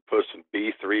wanted to put some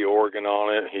B3 organ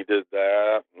on it. He did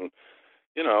that. And,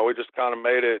 we just kind of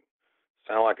made it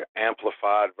sound like an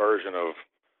amplified version of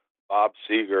Bob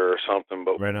Seger or something,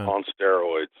 but Right on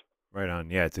steroids. Right on.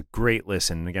 Yeah, it's a great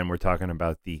listen. Again, we're talking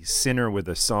about the Sinner with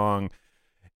a Song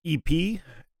EP,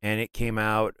 and it came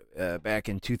out back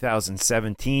in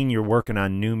 2017. You're working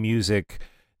on new music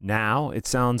now, it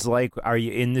sounds like. Are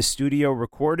you in the studio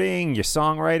recording, your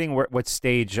songwriting? What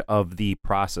stage of the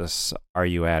process are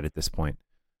you at this point?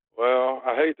 Well,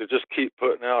 I hate to just keep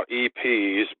putting out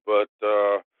EPs, but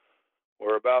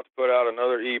we're about to put out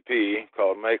another EP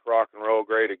called Make Rock and Roll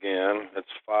Great Again. It's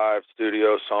 5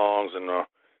 studio songs, and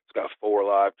it's got 4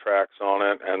 live tracks on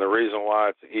it. And the reason why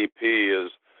it's an EP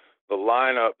is the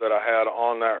lineup that I had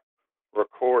on that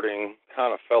recording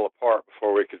kind of fell apart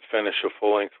before we could finish a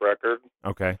full-length record.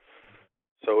 Okay.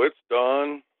 So it's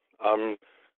done. I'm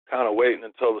kind of waiting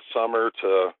until the summer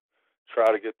to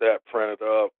try to get that printed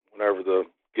up whenever the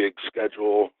gig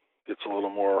schedule gets a little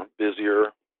more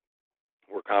busier.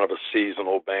 We're kind of a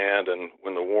seasonal band, and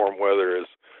when the warm weather is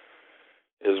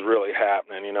really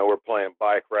happening, we're playing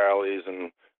bike rallies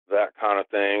and that kind of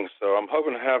thing. So I'm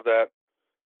hoping to have that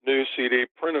new CD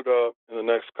printed up in the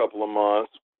next couple of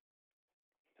months.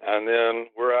 And then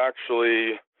we're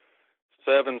actually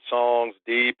 7 songs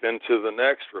deep into the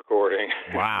next recording.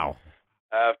 Wow.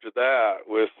 After that,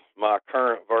 with my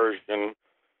current version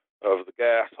of the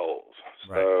Gas Holes.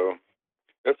 Right. So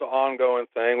it's an ongoing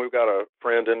thing. We've got a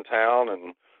friend in town,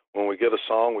 and when we get a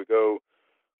song, we go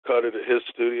cut it at his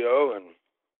studio, and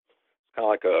it's kind of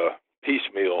like a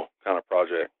piecemeal kind of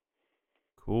project.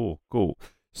 Cool.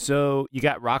 So you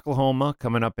got Rocklahoma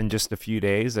coming up in just a few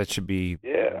days. That should be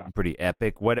pretty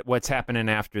epic. What's happening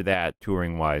after that,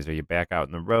 touring-wise? Are you back out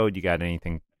on the road? You got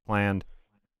anything planned?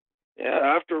 Yeah,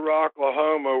 after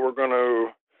Rocklahoma, we're going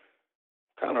to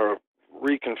kind of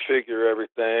reconfigure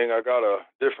everything. I got a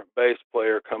different bass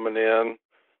player coming in.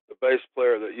 The bass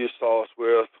player that you saw us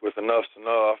with Enough's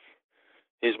Enough,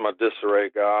 he's my disarray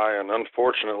guy, and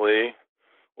unfortunately,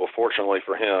 fortunately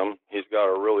for him, he's got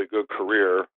a really good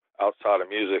career outside of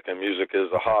music, and music is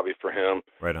a hobby for him.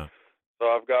 Right on. So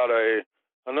I've got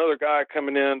another guy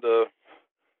coming in to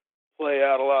play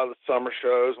out a lot of the summer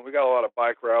shows, and we got a lot of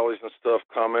bike rallies and stuff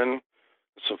coming,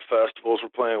 some festivals. We're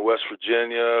playing West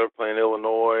Virginia, we're playing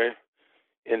Illinois,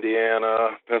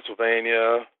 Indiana,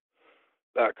 Pennsylvania,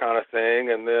 that kind of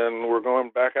thing. And then we're going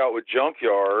back out with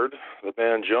Junkyard, the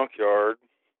band Junkyard,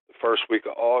 the first week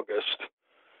of August.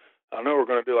 I know we're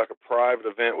going to do like a private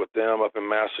event with them up in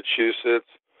Massachusetts,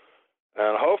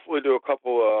 and hopefully do a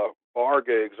couple of bar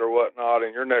gigs or whatnot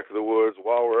in your neck of the woods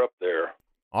while we're up there.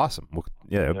 Awesome. Well,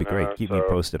 yeah, that'd be great. Keep me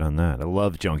posted on that. I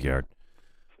love Junkyard.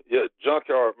 Yeah,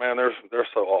 Junkyard, man, they're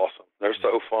so awesome. They're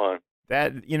so fun.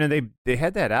 That they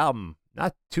had that album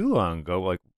not too long ago,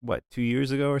 like what, 2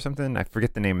 years ago or something? I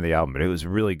forget the name of the album, but it was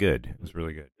really good. It was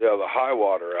really good. Yeah, the High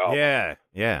Water album.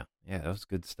 Yeah, that was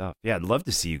good stuff. Yeah, I'd love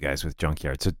to see you guys with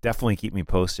Junkyard, so definitely keep me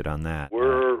posted on that.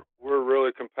 We're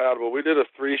really compatible. We did a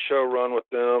 3-show run with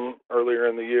them earlier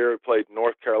in the year. We played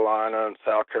North Carolina and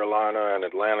South Carolina and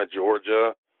Atlanta,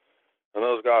 Georgia, and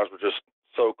those guys were just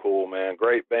so cool, man.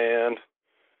 Great band,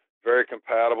 very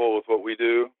compatible with what we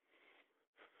do.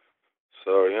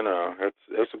 So,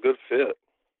 it's a good fit.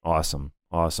 Awesome.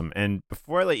 And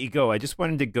before I let you go, I just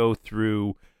wanted to go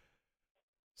through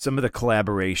some of the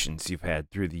collaborations you've had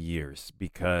through the years,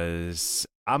 because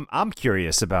I'm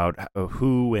curious about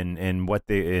who and what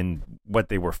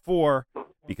they were for,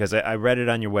 because I read it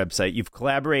on your website. You've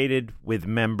collaborated with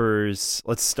members.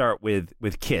 Let's start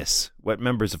with Kiss. What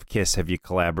members of Kiss have you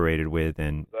collaborated with?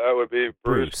 And that would be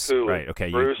Bruce Cooley. Right.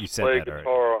 Okay. Bruce you said played that guitar.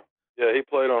 already. Yeah, he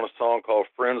played on a song called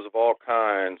Friends of All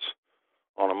Kinds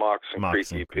on a Moccasin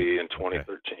Creek EP in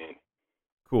 2013. Okay.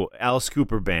 Cool. Alice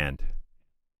Cooper Band.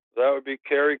 That would be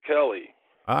Kerry Kelly.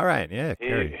 All right, yeah,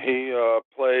 Kerry. He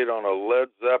played on a Led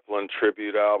Zeppelin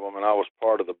tribute album, and I was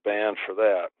part of the band for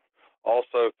that.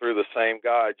 Also through the same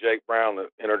guy, Jake Brown, that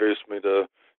introduced me to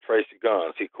Tracy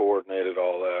Guns. He coordinated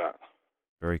all that.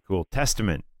 Very cool.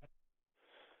 Testament.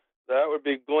 That would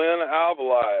be Glenn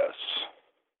Alvalius,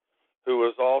 who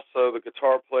was also the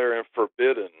guitar player in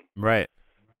Forbidden. Right.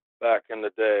 Back in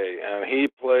the day, and he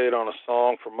played on a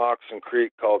song from Moxon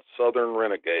Creek called Southern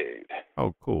Renegade.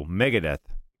 Oh, cool. Megadeth.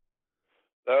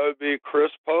 That would be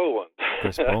Chris Poland.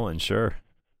 Chris Poland, sure.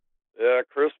 Yeah,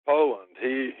 Chris Poland.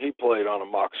 He played on a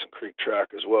Moxon Creek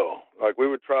track as well. Like, we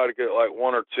would try to get like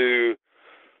one or two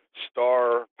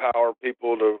star power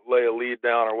people to lay a lead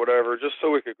down or whatever, just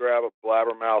so we could grab a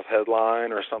blabbermouth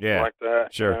headline or something like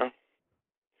that. Sure. You know?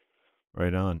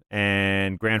 Right on.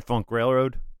 And Grand Funk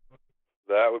Railroad?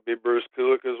 That would be Bruce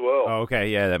Kulick as well. Oh, okay.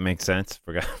 Yeah, that makes sense.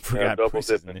 Forgot double Bruce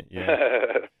is dipping. in it.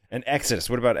 Yeah. And Exodus.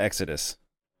 What about Exodus?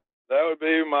 That would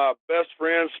be my best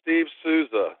friend, Steve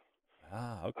Souza.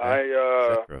 Ah, okay.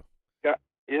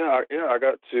 I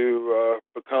got to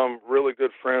become really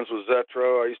good friends with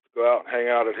Zetro. I used to go out and hang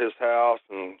out at his house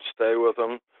and stay with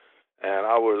him. And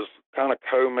I was kind of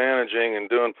co-managing and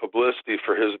doing publicity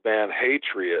for his band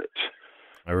Hatriot.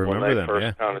 I remember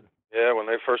them, when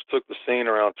they first took the scene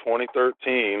around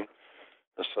 2013.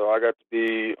 And so I got to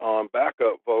be on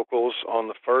backup vocals on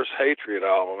the first Hatriot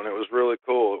album, and it was really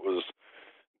cool. It was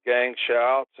gang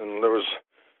shouts, and there was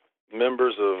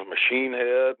members of Machine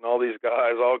Head and all these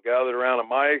guys all gathered around a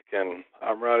mic, and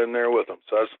I'm right in there with them.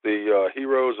 So that's the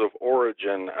Heroes of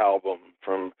Origin album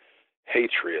from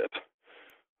Hatriot.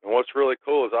 And what's really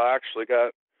cool is I actually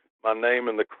got my name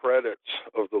in the credits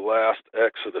of the last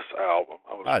Exodus album.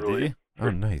 I was did you? Oh,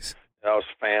 nice. I was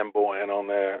fanboying on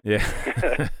that. Yeah.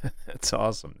 That's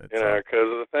awesome. Because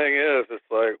the thing is, it's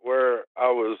like where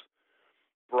I was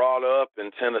brought up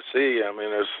in Tennessee, I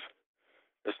mean,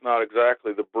 it's not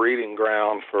exactly the breeding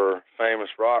ground for famous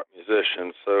rock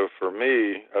musicians. So for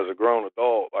me, as a grown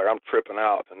adult, like, I'm tripping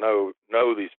out to know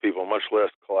these people, much less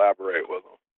collaborate with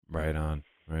them. Right on.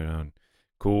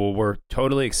 Cool. We're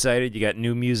totally excited. You got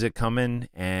new music coming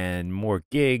and more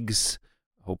gigs.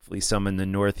 Hopefully some in the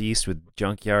Northeast with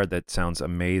Junkyard. That sounds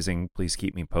amazing. Please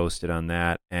keep me posted on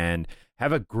that. And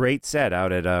have a great set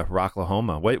out at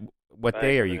Rocklahoma. What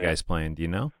day are you guys playing? Do you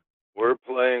know? We're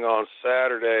playing on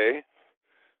Saturday.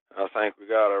 I think we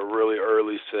got a really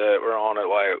early set. We're on at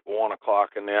like 1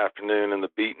 o'clock in the afternoon in the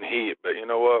beating heat. But you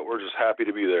know what? We're just happy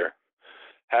to be there.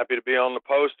 Happy to be on the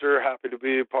poster. Happy to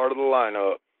be a part of the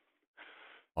lineup.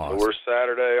 Awesome. So we're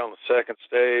Saturday on the second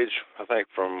stage, I think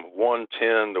from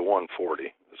 1:10 to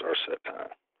 1:40 is our set time.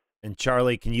 And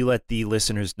Charlie, can you let the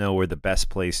listeners know where the best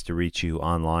place to reach you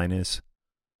online is?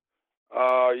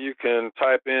 You can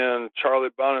type in Charlie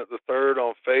Bonnet III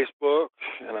on Facebook,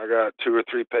 and I got 2 or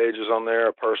 3 pages on there,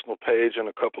 a personal page and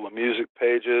a couple of music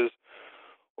pages.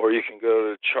 Or you can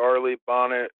go to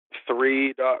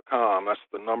charliebonnet3.com. That's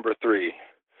the number 3.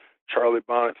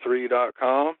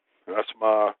 charliebonnet3.com. That's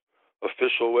my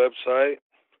official website.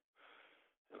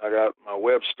 And I got my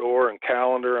web store and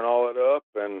calendar and all that up,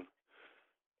 and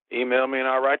email me and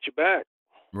I'll write you back.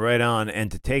 Right on.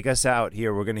 And to take us out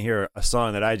here, we're going to hear a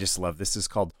song that I just love. This is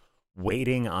called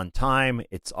Waiting on Time.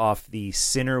 It's off the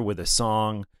Sinner with a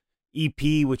Song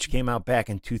EP, which came out back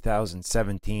in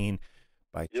 2017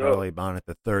 by Charlie Bonnet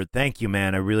III. Thank you,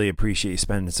 man. I really appreciate you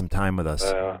spending some time with us.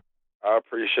 I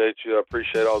appreciate you. I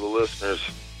appreciate all the listeners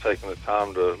taking the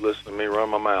time to listen to me run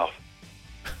my mouth.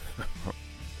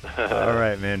 All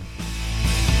right, man.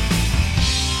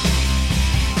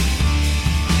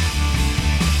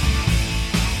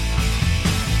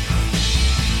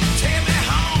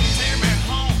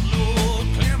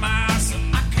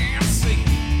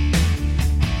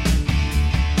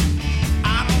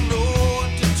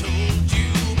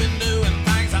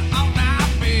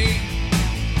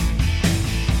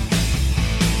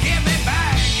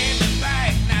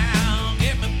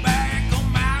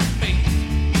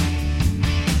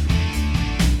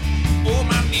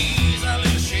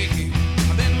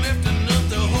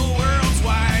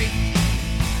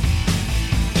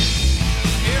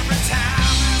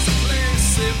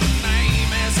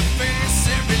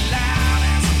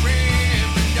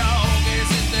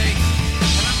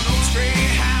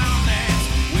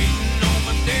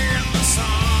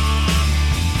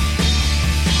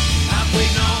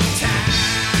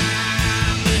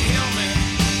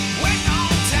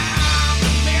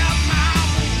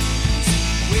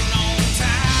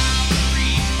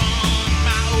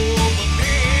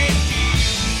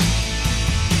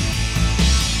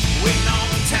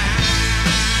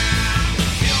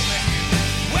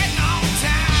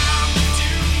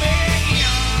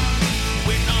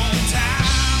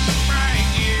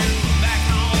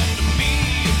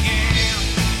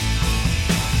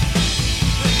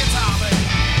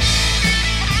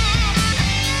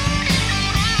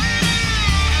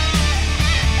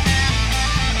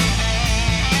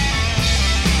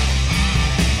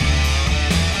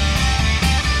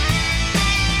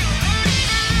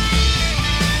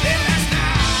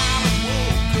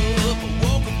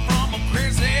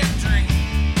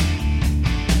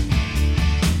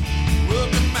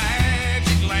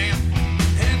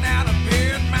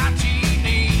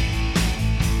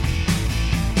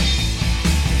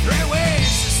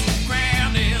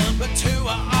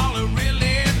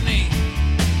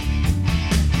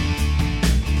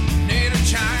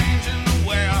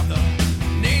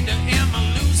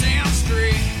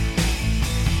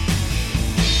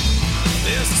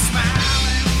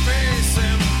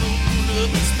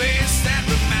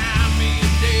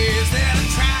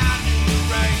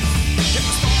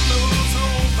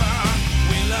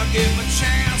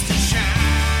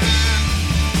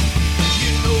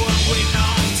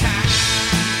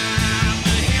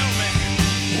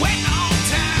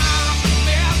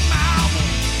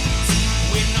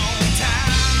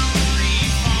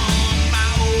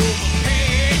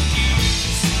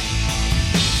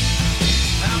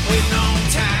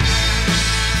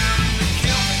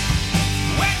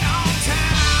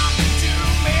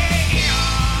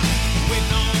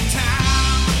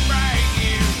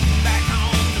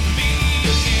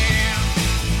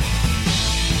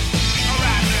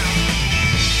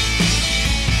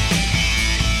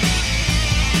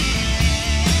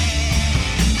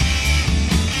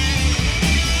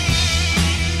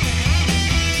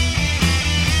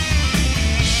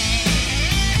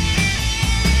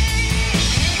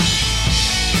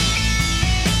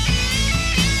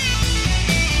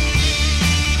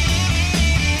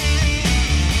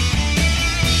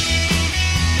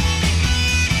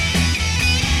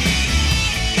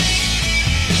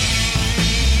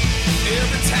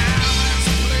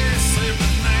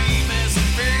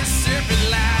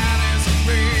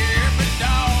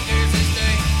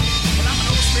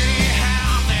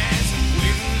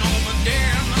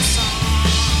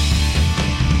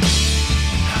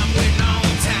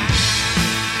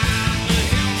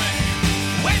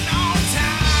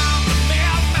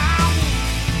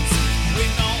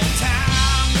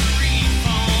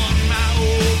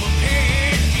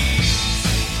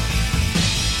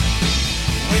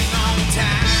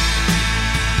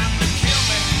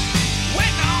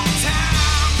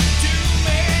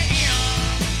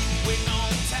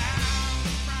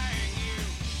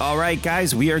 All right,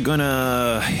 guys, we are going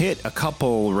to hit a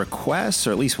couple requests,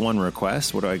 or at least one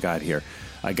request. What do I got here?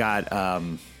 I got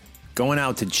going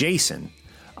out to Jason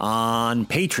on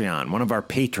Patreon, one of our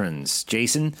patrons.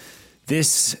 Jason,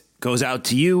 this goes out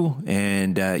to you,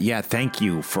 and thank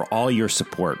you for all your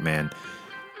support, man.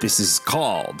 This is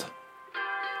called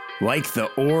Like the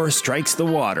Ore Strikes the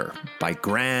Water by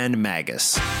Grand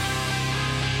Magus.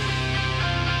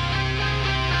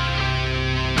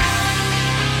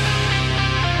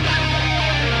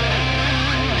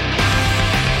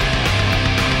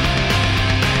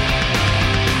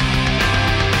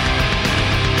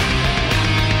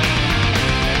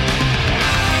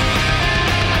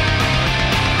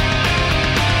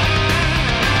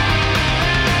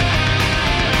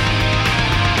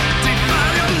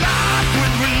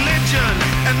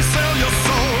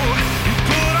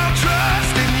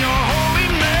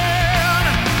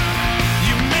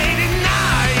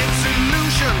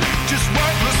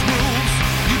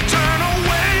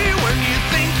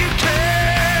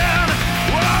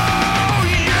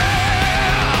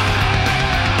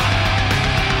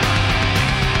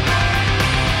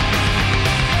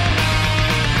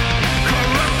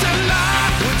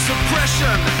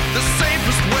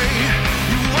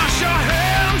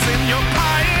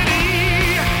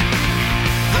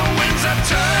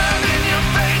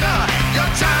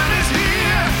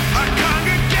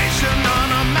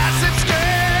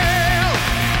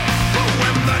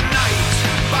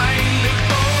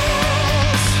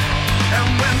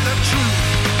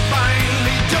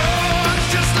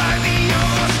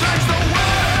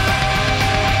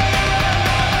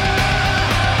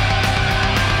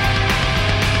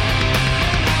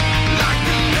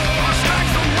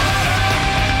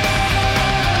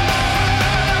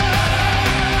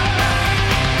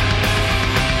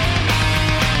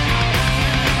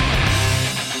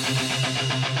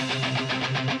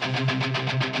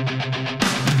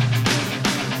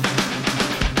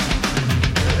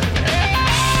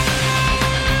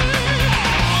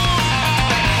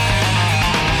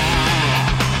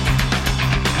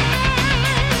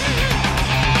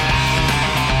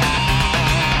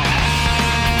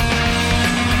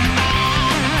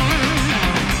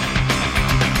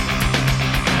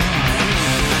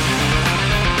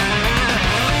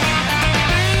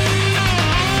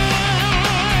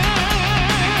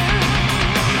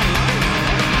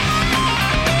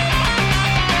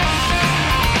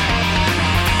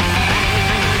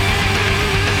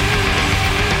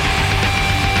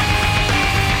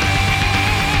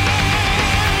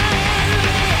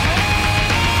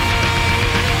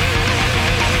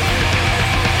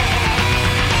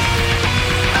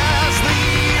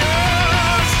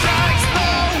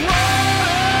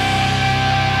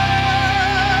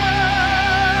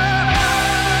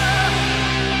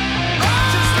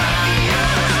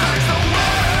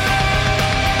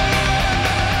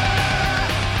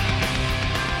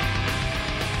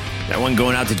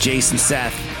 Going out to Jason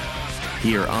Seth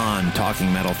here on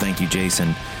Talking Metal. Thank you,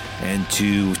 Jason. And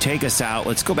to take us out,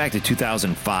 let's go back to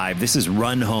 2005. This is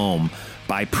Run Home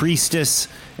by Priestess,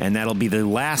 and that'll be the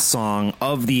last song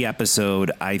of the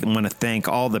episode. I want to thank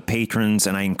all the patrons,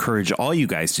 and I encourage all you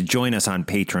guys to join us on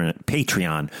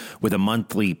Patreon with a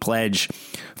monthly pledge.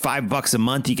 $5 a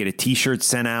month, you get a t-shirt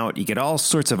sent out. You get all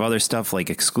sorts of other stuff like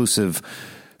exclusive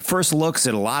first looks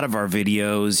at a lot of our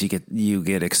videos. You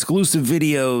get exclusive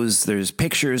videos. There's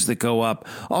pictures that go up,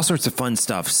 all sorts of fun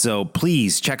stuff. So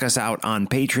please check us out on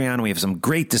Patreon. We have some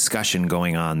great discussion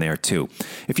going on there too.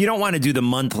 If you don't want to do the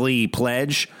monthly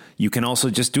pledge, you can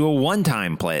also just do a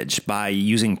one-time pledge by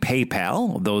using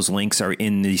PayPal. Those links are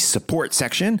in the support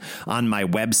section on my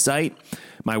website.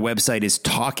 My website is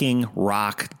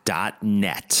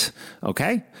talkingrock.net.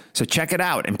 Okay? So check it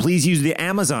out. And please use the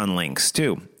Amazon links,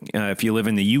 too. If you live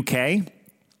in the UK,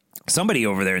 somebody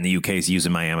over there in the UK is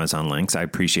using my Amazon links. I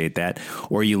appreciate that.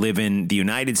 Or you live in the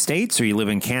United States or you live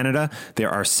in Canada, there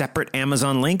are separate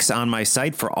Amazon links on my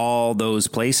site for all those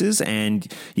places. And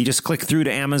you just click through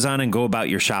to Amazon and go about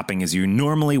your shopping as you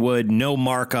normally would. No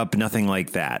markup, nothing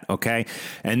like that. Okay.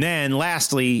 And then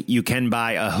lastly, you can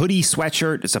buy a hoodie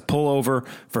sweatshirt. It's a pullover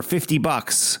for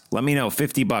 $50. Let me know.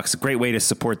 $50. A great way to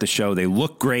support the show. They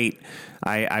look great.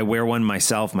 I wear one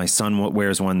myself. My son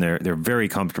wears one. They're very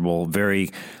comfortable, very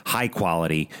high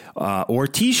quality. Or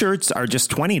T-shirts are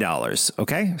just $20.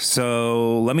 Okay,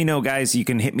 so let me know, guys. You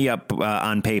can hit me up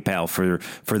on PayPal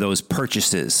for those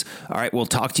purchases. All right, we'll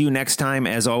talk to you next time.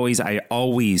 As always, I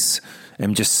always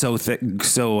am just so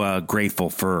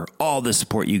grateful for all the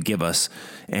support you give us.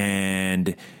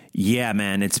 And Yeah,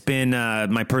 man, it's been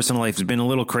my personal life has been a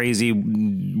little crazy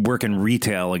working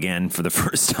retail again for the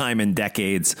first time in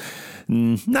decades.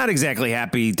 Not exactly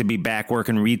happy to be back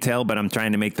working retail, but I'm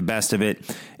trying to make the best of it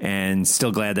and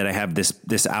still glad that I have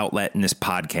this outlet and this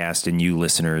podcast and you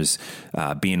listeners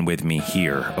being with me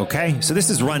here. Okay, so this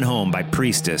is Run Home by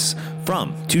Priestess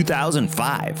from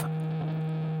 2005.